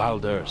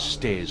 Baldur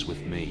stays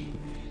with me.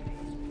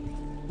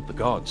 The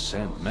gods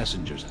send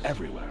messengers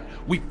everywhere.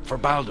 Weep for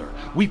Baldur,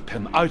 weep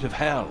him out of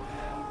Hell.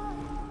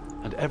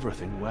 And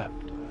everything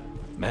wept.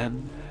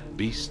 Men,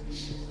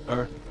 beasts,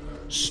 earth,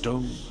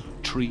 stone,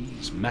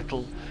 trees,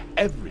 metal,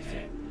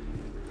 everything.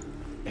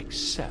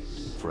 Except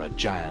for a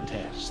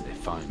giantess they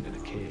found in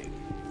a cave.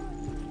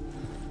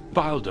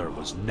 Baldur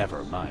was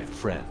never my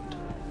friend,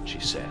 she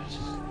says.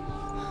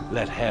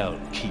 Let Hell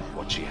keep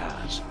what she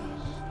has.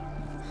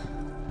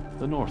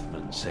 The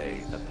Northmen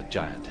say that the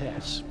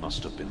giantess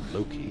must have been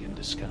Loki in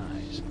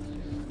disguise.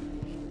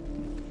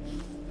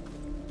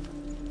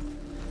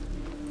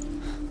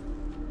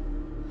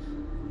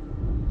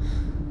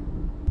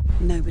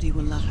 Nobody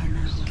will love her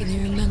now. Can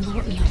you remember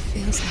what love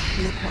feels like?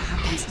 Look what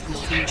happens to the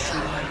thing she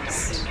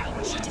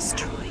loves. She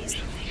destroys the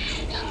thing.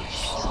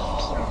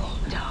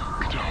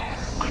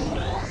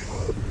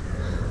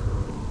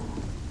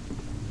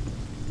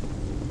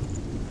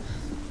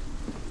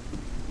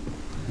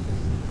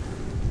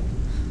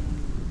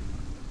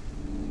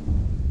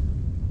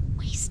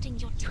 Wasting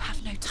your time. You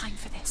have no time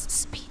for this.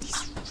 Speed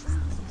up.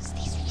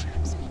 These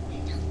rooms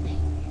mean nothing.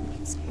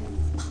 It's all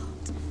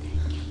part of their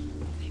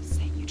game. They've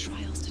set you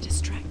trials to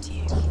distract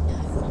you. Do you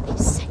know? They've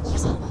set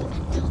you up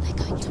and now they're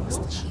going to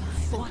watch you.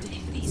 What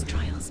if these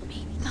trials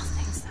mean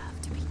nothing?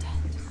 Deserve to be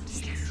dead.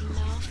 He's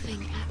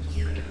laughing at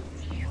you.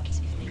 What if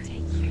they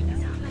take you no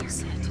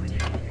closer to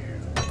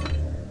Dillion?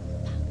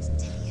 That's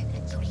Dillion,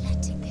 and you're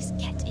letting this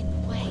get in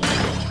the way.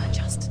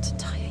 Just to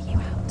tire you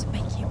out, to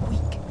make you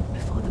weak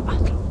before the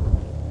battle.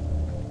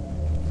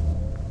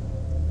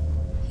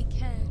 He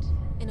cared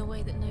in a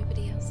way that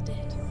nobody else did.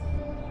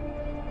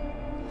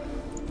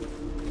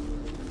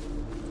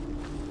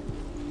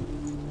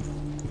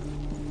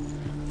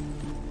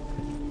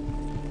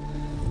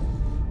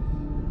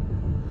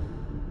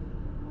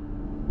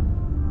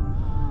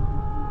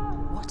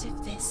 What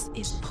if this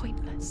is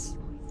pointless?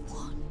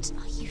 What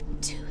are you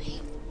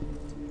doing?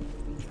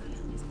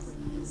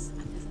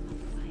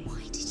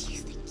 Why did you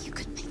think you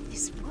could make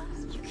this work?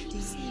 You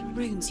keep seeing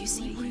runes. You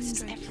see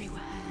runes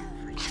everywhere.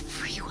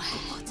 Everywhere.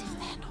 But what if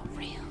they're not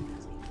real?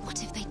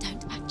 What if they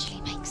don't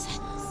actually make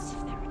sense? If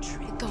they're a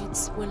trick? The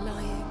gods were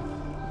lying.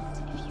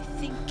 If you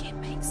think it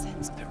makes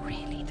sense, but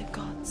really the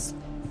gods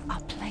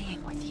are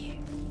playing with you.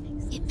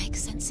 It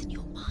makes sense in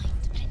your mind,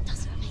 but it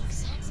doesn't make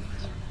sense in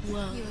your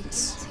world. You are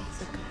guilty.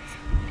 The gods.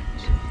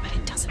 But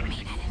it doesn't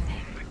mean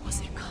anything.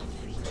 Was it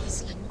covered?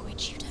 This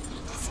language you don't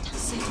understand.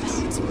 Sit back.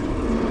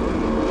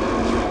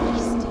 You're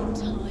wasting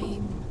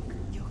time.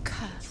 You're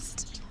cursed.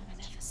 You'll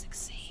never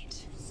succeed.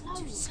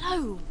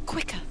 Slow.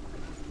 Quicker.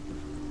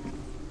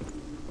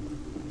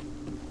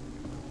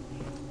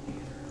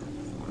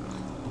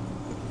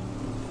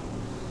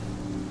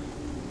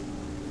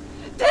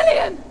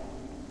 Dillion!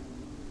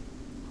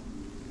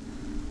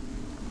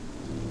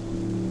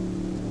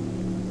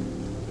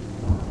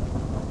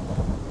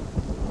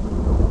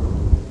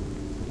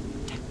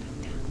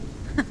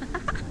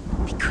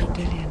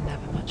 Dillion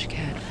never much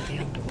cared for the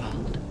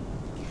underworld.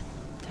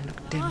 They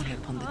looked dimly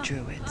upon the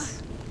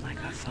druids, like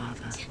her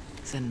father,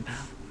 Zinbel.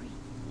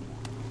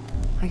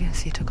 I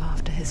guess he took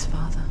after his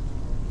father.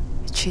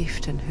 A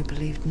chieftain who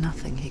believed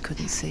nothing he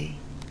couldn't see.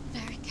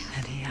 Very careful.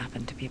 And he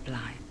happened to be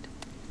blind.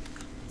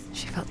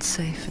 She felt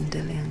safe in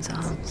Dillion's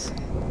arms.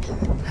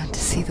 Learned to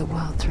see the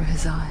world through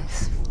his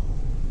eyes.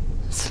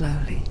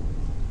 Slowly,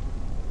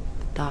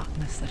 the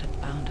darkness that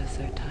had bound her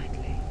so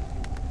tightly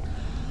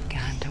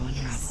began to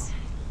unravel.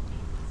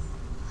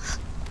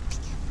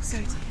 Go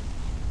to him.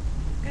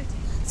 Go to him.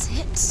 That's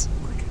it.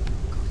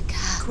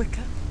 Quicker.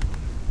 Quicker.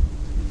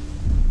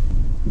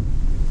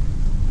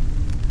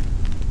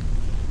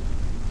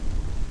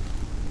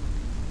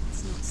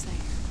 It's not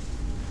safe.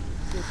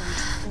 You're going to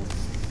fall.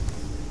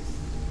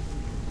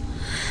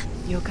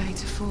 You're going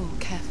to fall.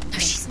 Careful. No,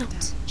 she's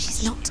not.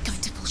 She's not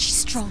going to fall. She's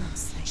strong.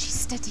 She's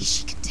steady.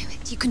 She can do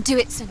it. You can do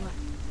it, Senua.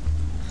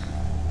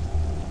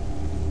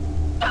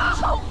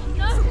 Oh,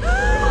 no!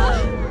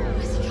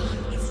 Where's he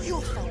gone? It's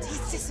your fault.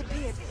 He's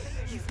disappeared.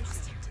 You've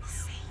lost him to the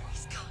sea.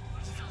 He's gone.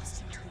 You've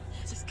lost him to the...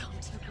 Just gone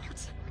to the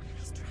water.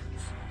 He's drowned.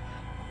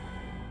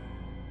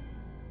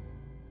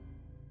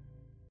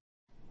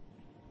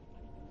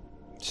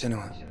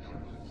 Senua.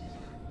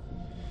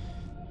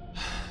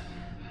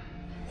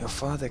 Your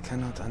father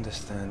cannot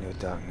understand your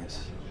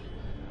darkness.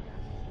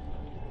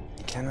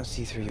 He cannot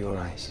see through your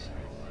eyes.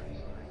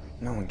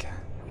 No one can.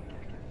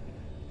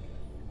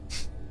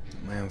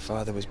 My own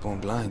father was born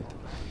blind.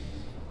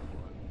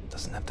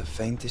 Doesn't have the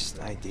faintest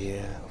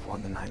idea of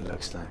what the night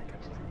looks like.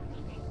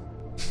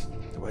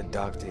 The word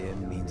dark to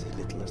him means as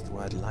little as the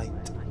word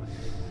light.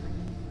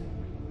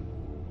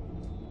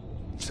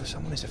 So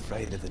someone is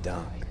afraid of the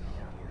dark.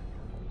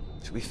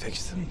 Should we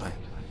fix them by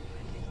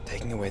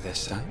taking away their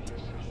sight?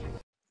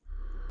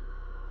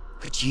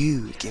 Could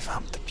you give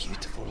up the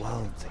beautiful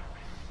world that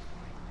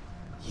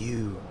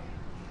you,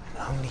 and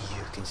only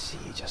you, can see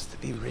just to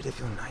be rid of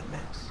your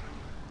nightmares?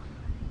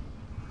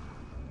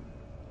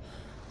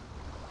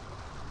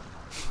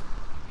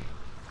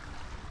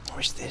 Or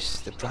is this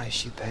the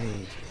price you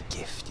pay for the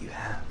gift you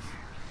have?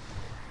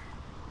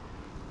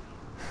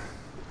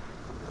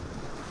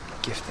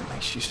 A gift that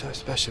makes you so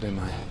special in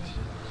my eyes.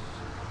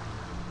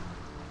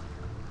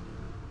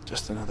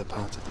 Just another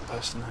part of the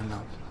person I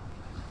love.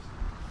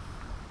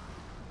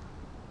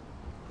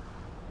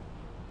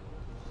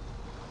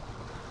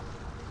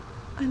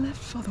 I left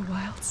for the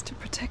wilds to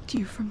protect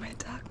you from my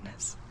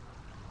darkness.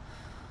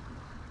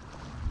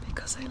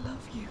 Because I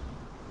love you.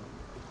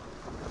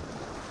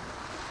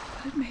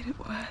 But it made it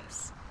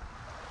worse.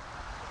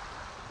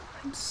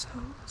 I'm so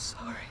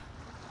sorry.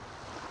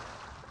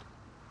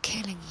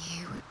 Killing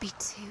you would be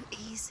too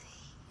easy.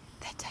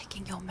 They're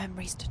taking your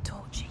memories to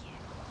torture you.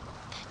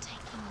 They're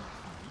taking you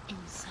from the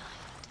inside.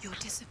 You're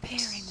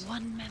disappearing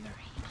one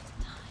memory at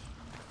a time.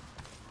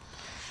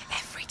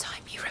 Every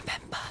time you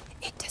remember,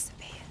 it disappears.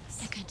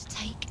 They're going to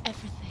take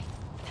everything.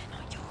 They're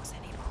not yours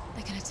anymore.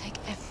 They're going to take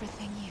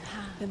everything you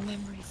have. The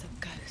memories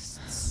of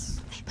ghosts.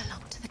 They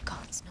belong to the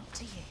gods, not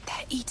to you.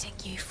 They're eating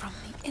you from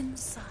the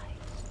inside.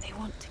 They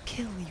want to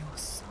kill your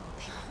soul.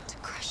 They want to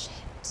crush it.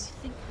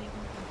 You think they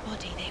want your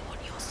body, they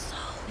want your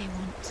soul. They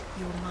want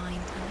your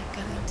mind, and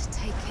they're going to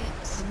take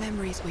it. The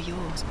memories were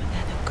yours, but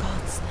they're the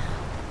gods now.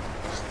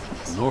 Nothing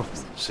is The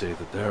Northmen say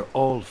that their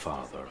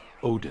Allfather,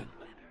 Odin,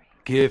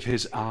 gave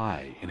his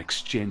eye in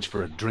exchange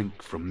for a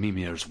drink from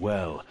Mimir's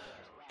well,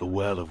 the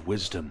well of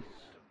wisdom.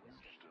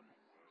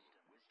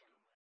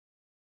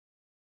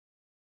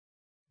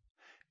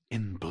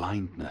 In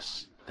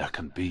blindness there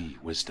can be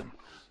wisdom.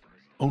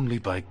 Only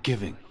by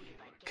giving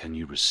can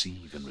you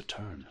receive in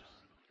return.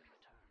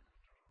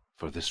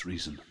 For this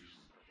reason,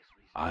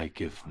 I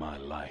give my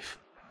life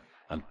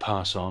and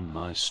pass on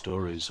my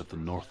stories of the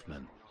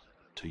Northmen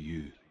to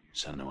you,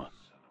 Senua.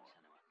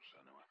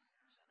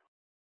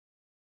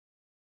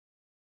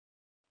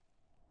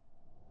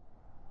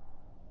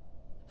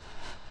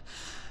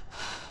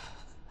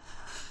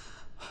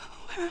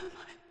 Where am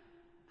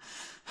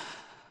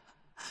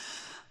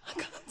I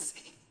can't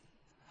see.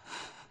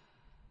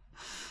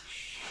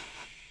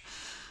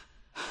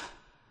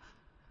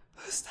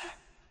 Who's there?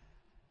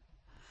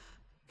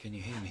 Can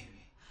you hear me?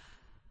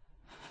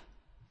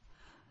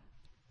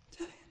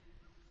 Dillion.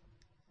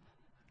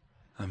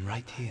 I'm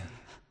right here.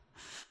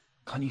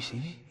 Can't you see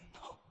me?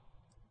 No.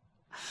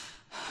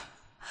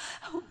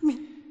 Help me.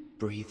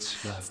 Breathe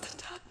slow. It's the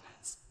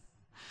darkness.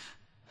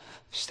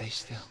 Stay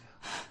still.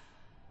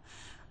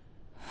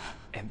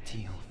 Empty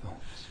your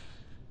thoughts.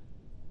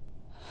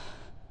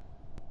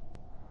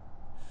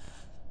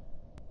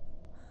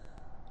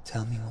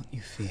 Tell me what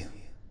you feel.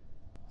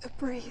 The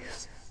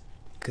breeze.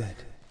 Good.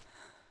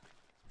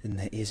 Then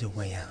there is a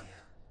way out.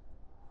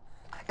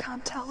 I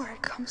can't tell where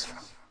it comes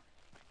from.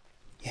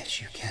 Yes,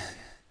 you can.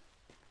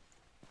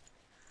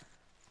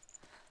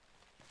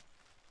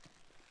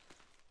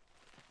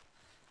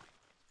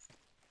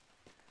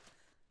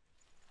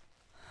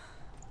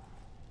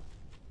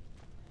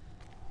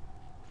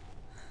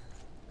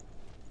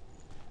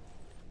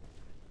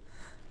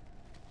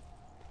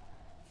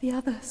 The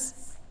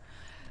others.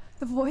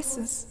 The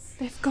voices.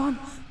 They've gone.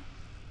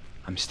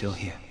 I'm still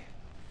here.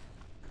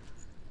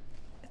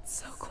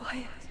 It's so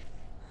quiet.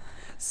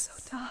 So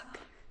dark.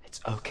 It's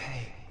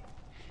okay.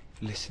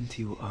 Listen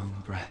to your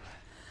own breath.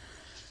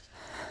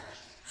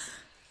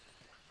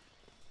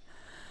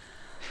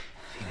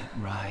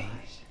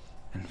 rise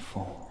and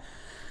fall.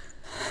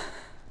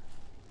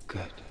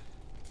 Good.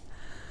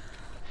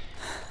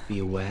 Be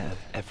aware of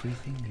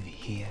everything you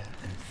hear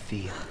and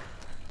feel.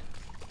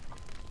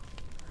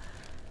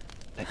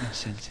 Let your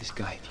senses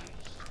guide you.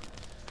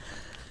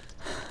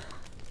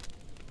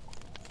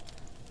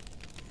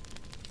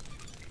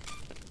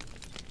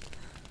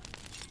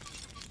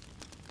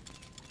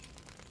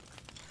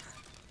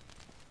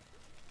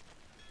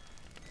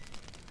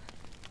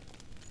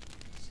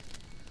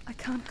 I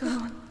can't go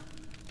on.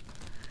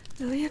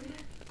 Dillion?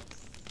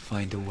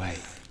 Find a way.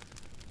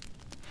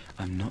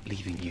 I'm not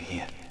leaving you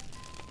here.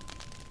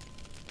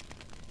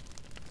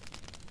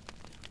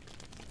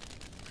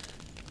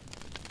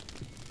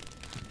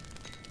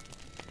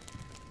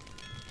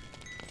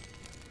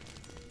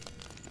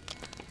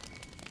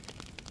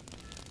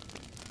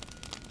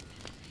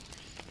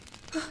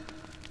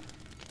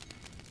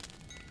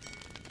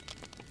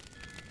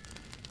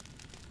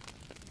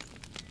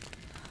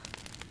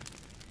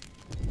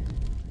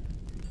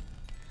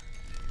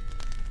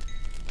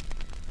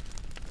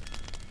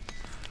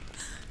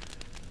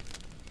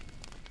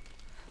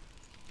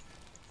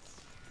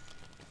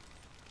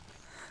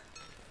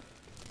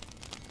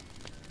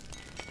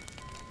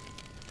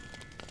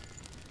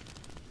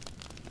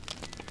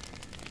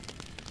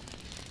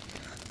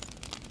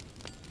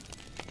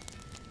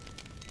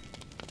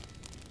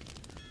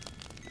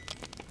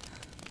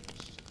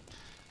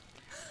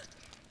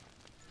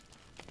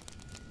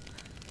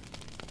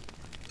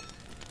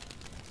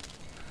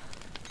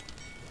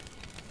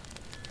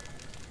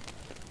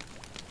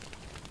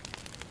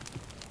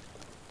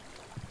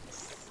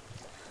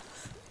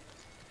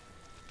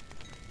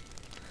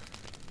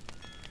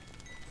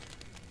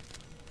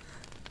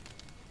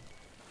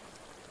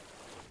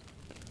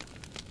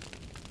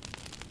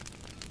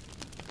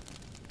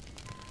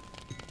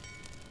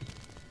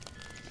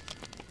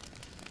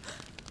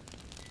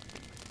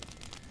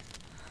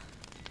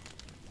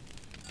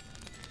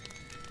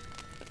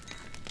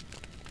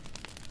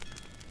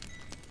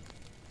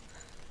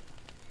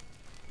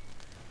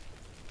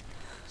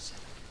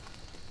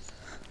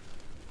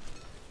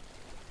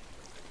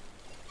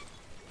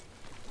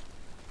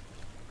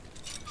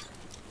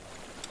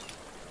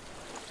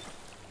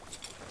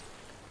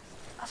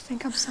 I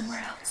think I'm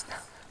somewhere else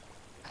now.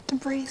 The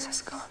breeze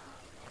has gone.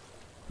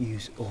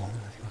 Use all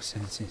of your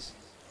senses.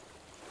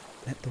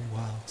 Let the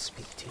world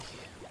speak to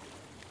you.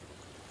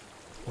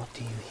 What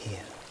do you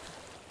hear?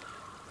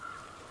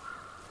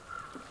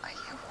 I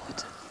hear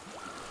water.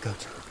 Go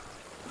to it.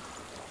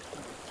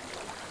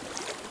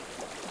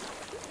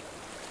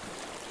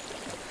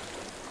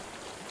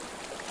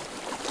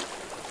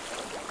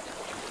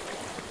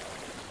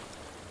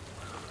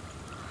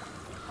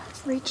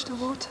 I've reached the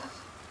water.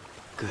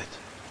 Good.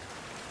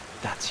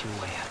 That's your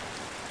way out.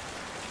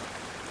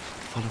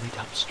 Follow it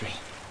upstream.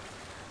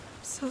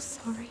 I'm so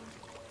sorry.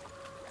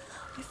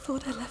 I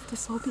thought I left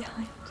us all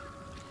behind.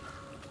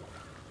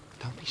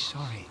 Don't be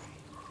sorry.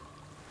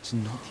 It's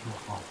not your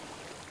fault.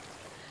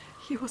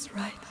 He was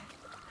right.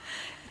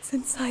 It's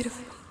inside of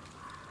me.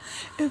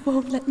 It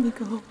won't let me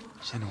go.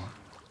 Senua.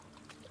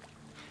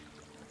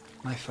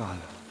 My father.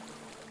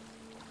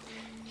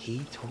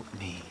 He taught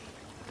me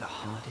that the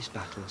hardest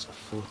battles are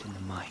fought in the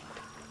mind,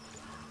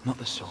 not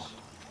the sword.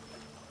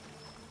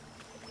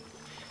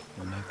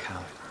 You're no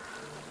coward.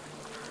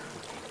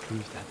 You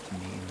proved that to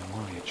me in the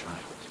warrior trials.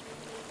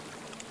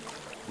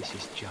 This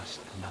is just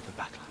another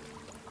battle.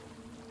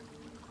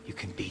 You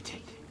can beat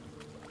it.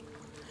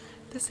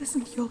 This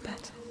isn't your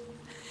battle.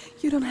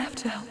 You don't have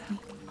to help me.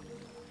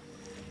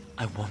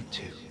 I want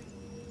to.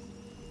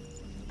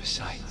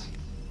 Besides,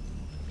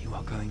 you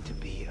are going to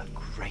be a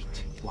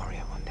great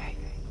warrior one day.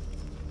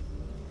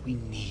 We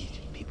need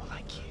people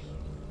like you.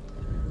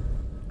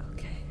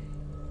 Okay.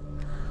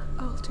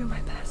 I'll do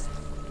my best.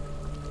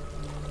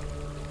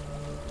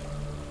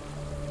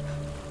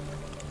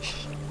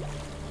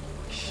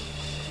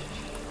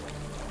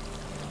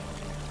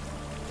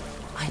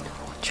 I know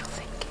what you're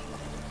thinking.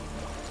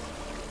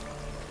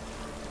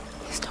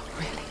 He's not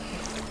really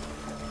here.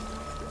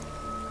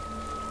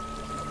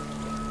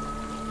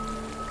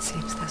 It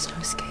seems there's no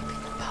escaping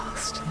the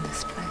past in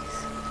this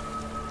place.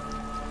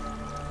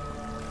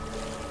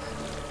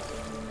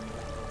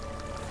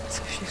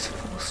 So she's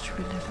forced to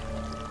relive it.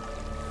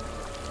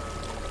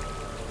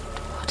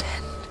 To what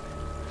end?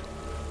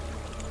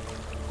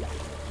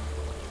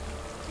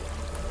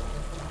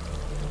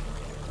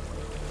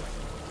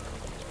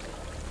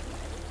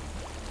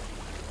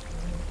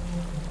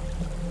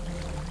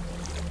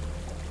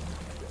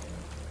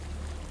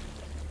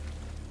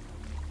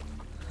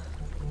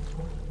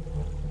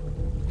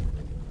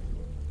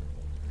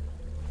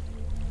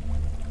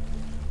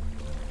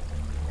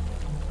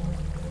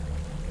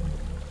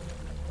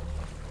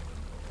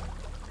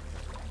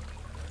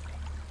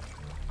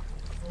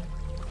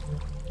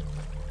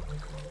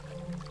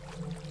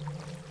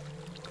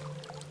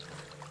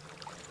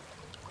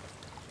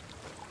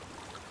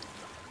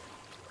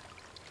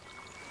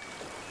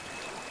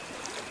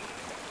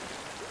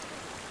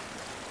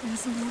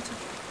 There's a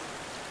waterfall.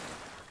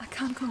 I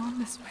can't go on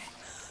this way.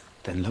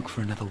 Then look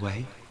for another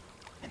way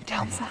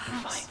Tell me what you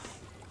find.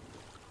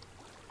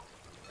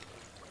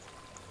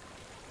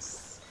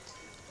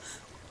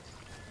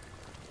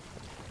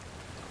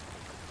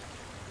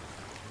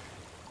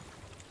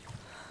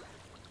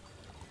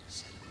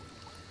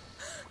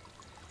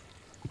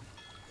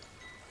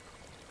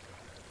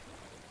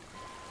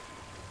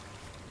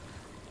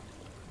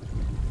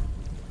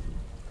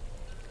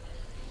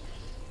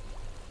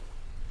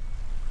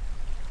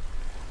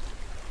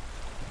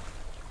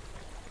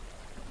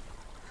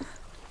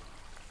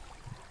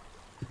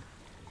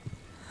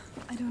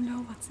 I don't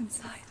know what's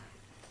inside.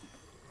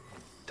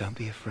 Don't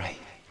be afraid.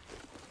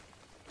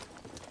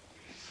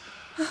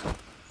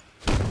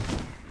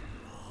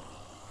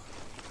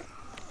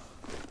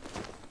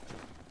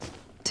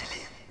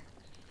 Dillion,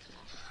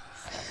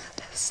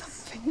 there's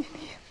something in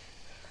here.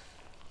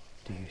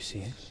 Do you see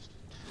it?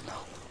 No.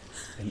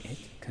 Then it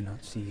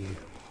cannot see you.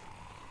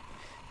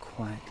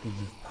 Quietly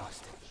move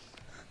past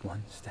it,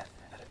 one step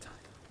at a time.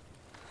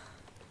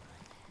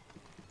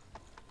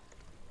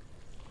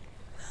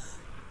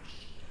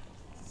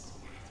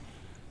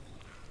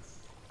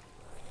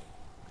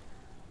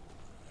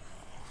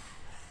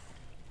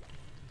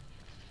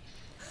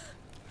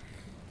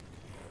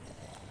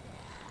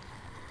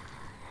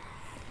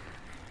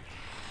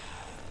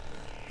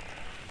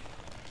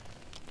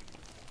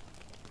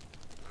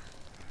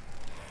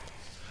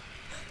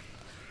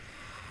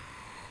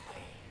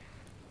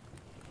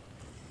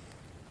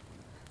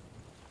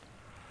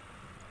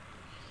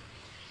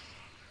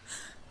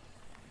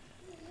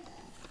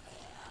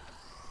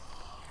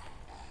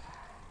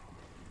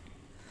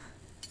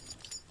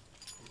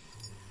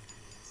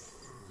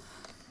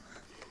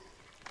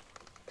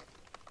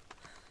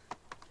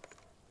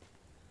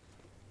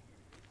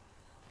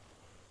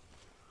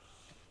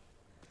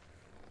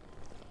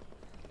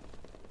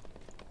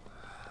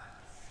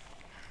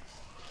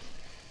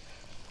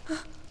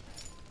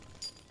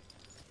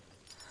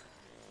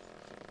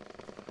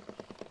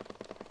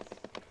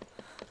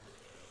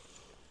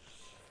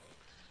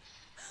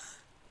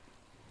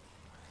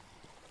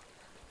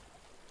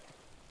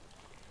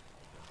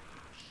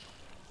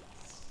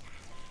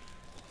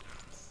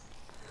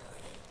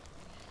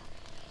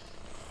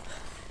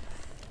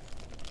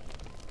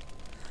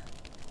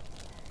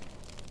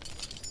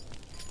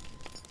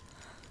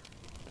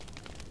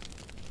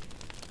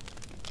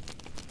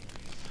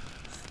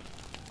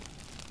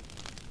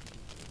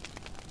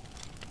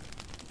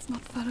 It's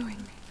not following me.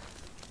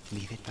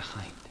 Leave it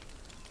behind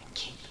and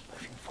keep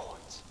moving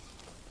forwards.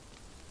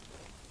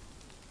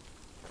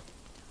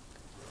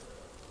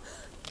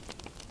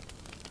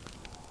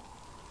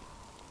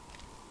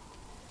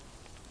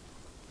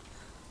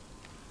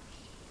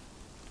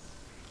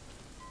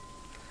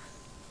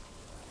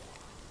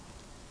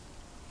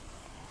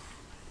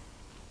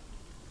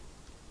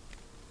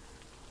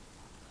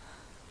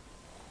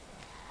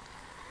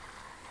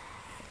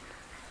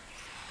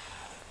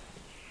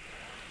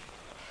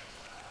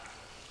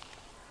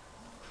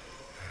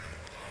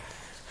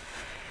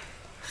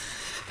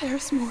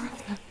 There's more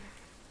of them.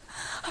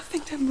 I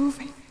think they're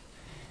moving.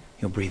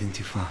 You're breathing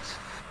too fast.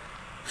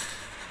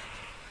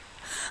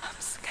 I'm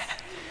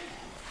scared.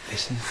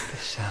 Listen to the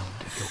sound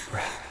of your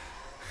breath.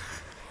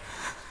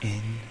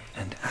 In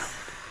and out.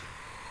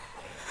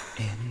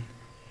 In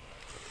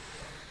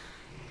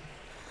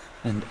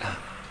and out.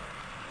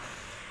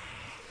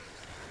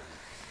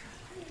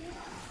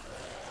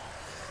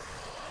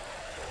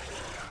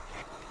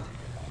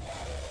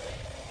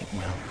 It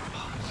will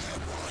pass.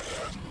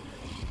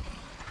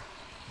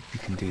 You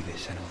can do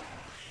this, Senua.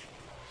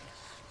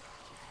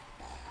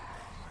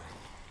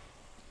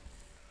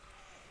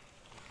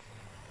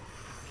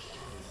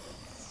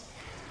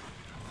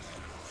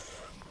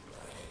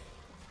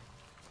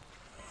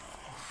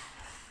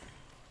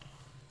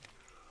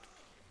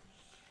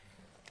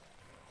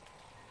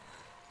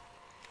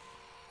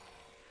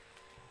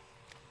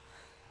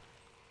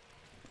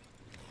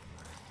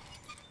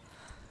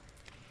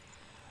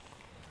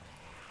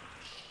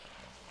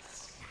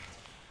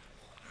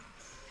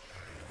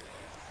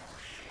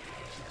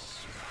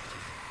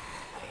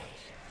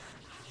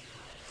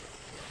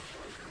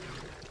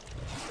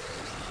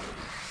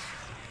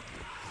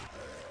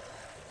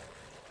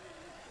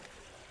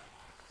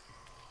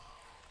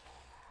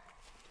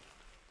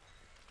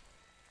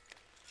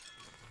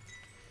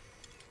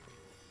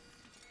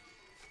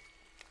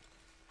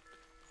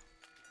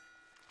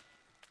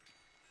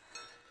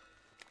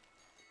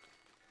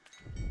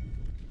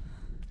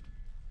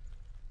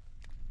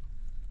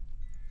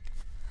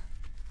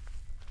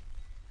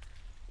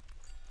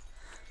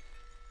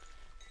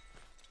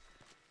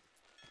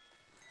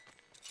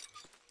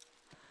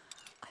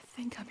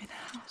 I think I'm in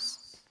a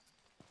house.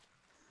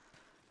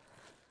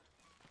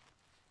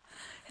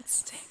 It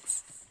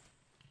stinks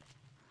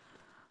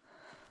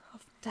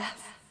of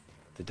death.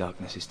 The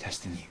darkness is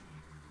testing you,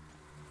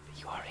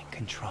 but you are in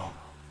control.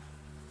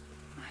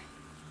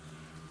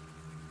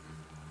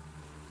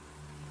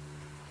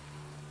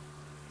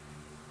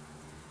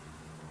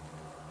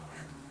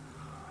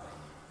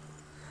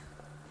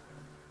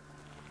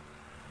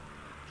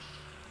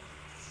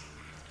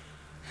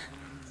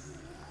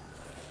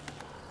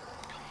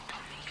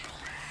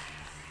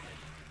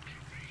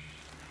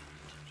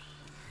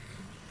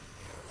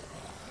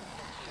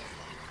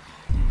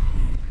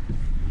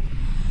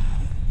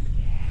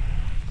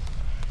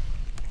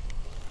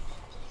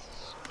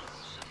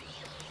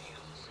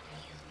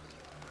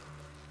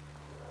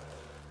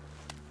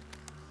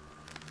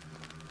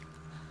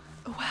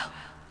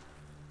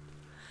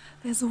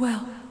 There's a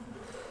well.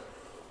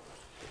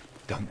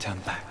 Don't turn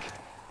back.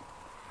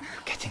 We're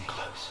getting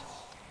close.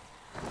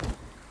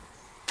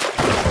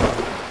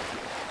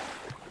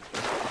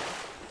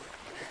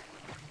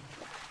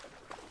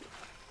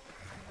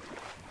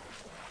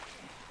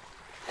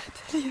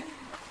 Dillion.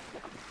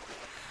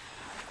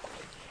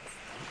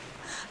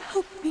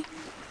 Help me.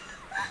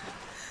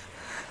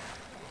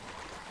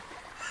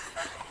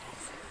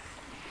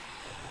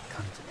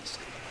 Come to me,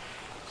 son.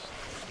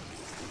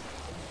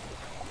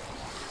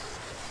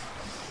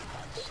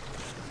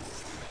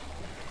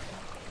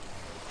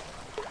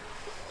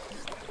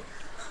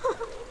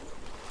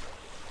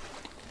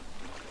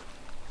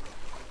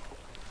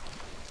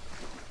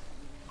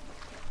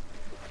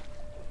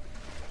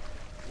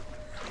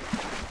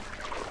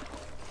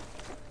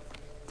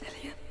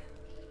 Dillion.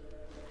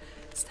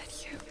 Is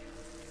that you?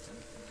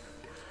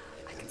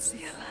 I can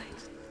see a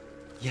light.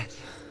 Yes,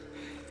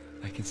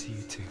 I can see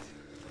you too.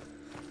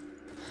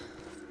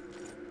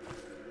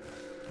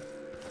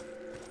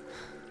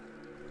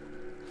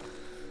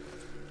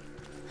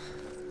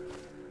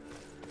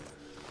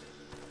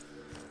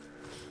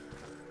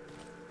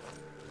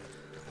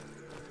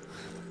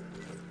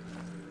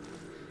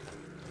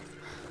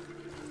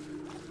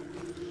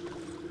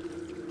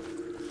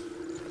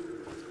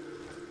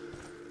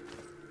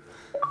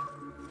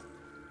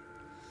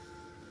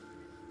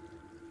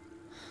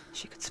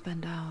 She could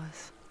spend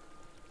hours,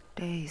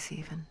 days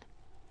even,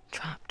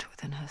 trapped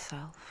within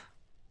herself,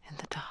 in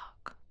the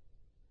dark.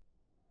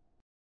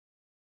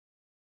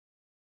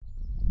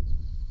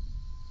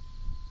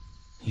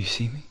 You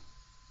see me?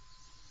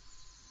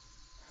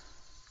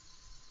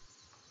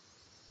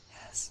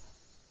 Yes.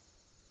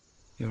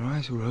 Your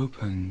eyes were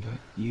open,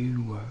 but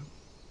you were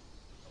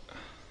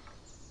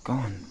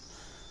gone.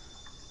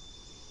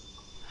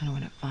 And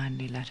when it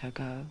finally let her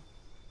go,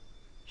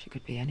 she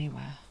could be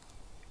anywhere,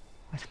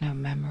 with no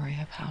memory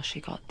of how she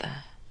got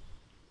there.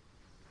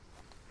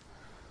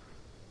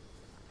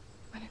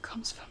 When it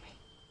comes for me,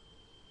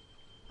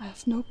 I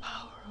have no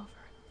power over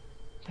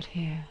it. But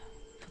here,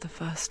 for the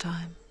first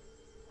time,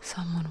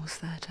 someone was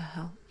there to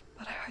help.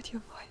 But I heard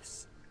your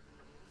voice.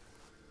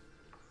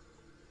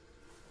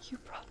 You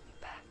brought me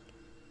back.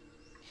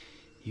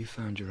 You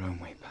found your own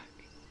way back.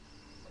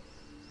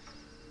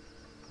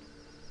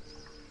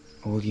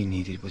 All you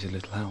needed was a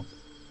little help.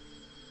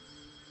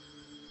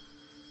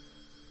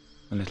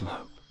 A little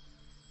hope.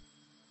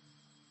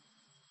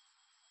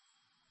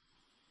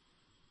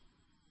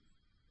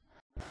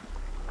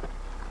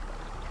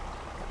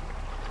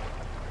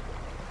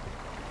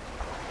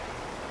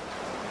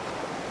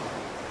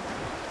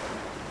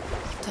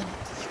 You've done it.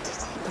 You did it.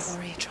 The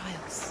warrior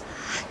trials.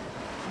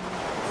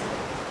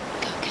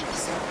 Go get the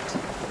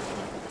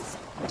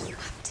sword. You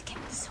have to get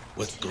the sword.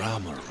 With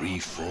Gramr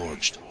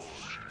reforged,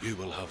 you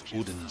will have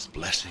Odin's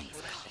blessing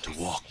to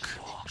walk,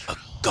 a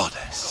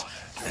goddess,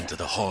 into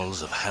the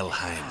halls of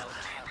Helheim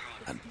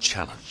and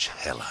challenge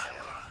Hela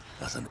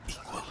as an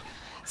equal.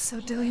 So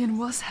Dillion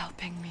was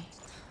helping me.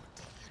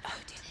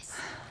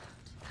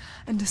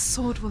 And the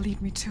sword will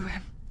lead me to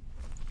him.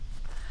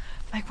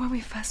 Like when we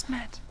first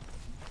met.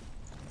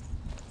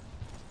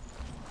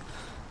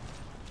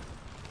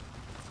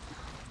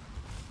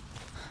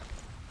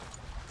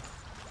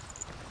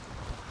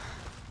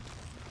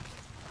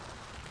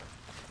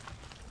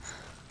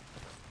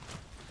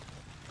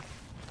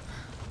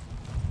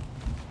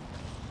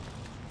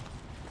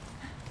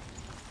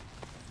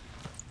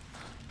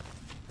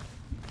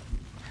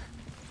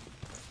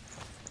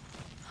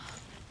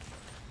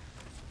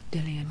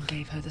 Dillion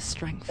gave her the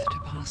strength to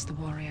pass the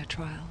warrior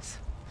trials,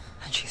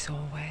 and she saw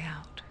a way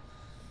out.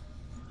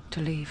 To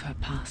leave her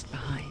past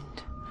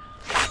behind,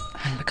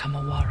 and become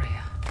a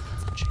warrior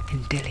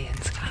in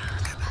Dillion's clan.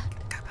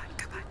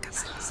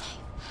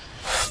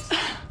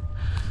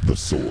 The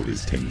sword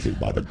is tainted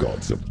by the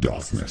gods of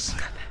darkness.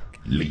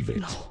 Leave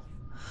it. No.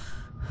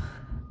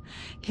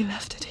 He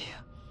left it here.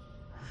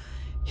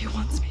 He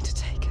wants me to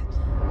take it.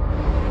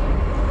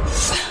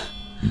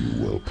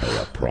 You will pay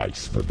a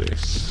price for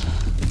this.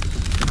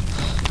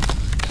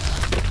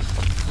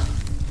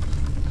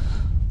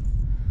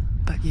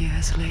 But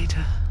years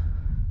later,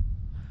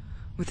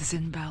 with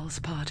Zinbel's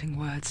parting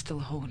words still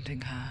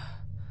haunting her,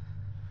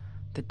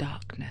 the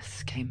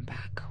darkness came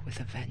back with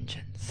a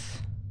vengeance.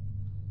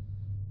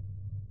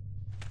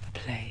 A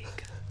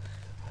plague.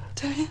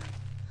 Dillion?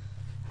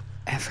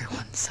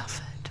 Everyone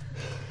suffered.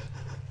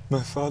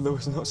 My father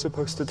was not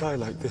supposed to die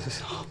like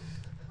this.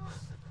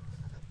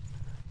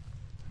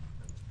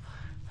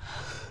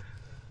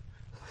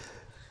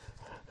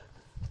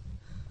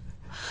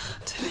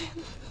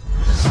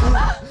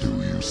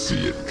 Do you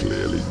see it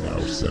clearly now,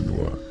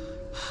 Senua?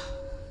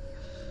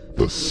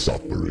 The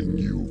suffering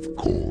you've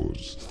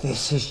caused.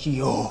 This is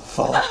your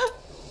fault.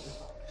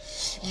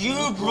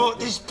 You brought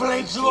this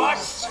plague to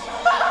us!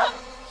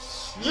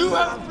 You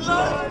have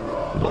blood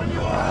on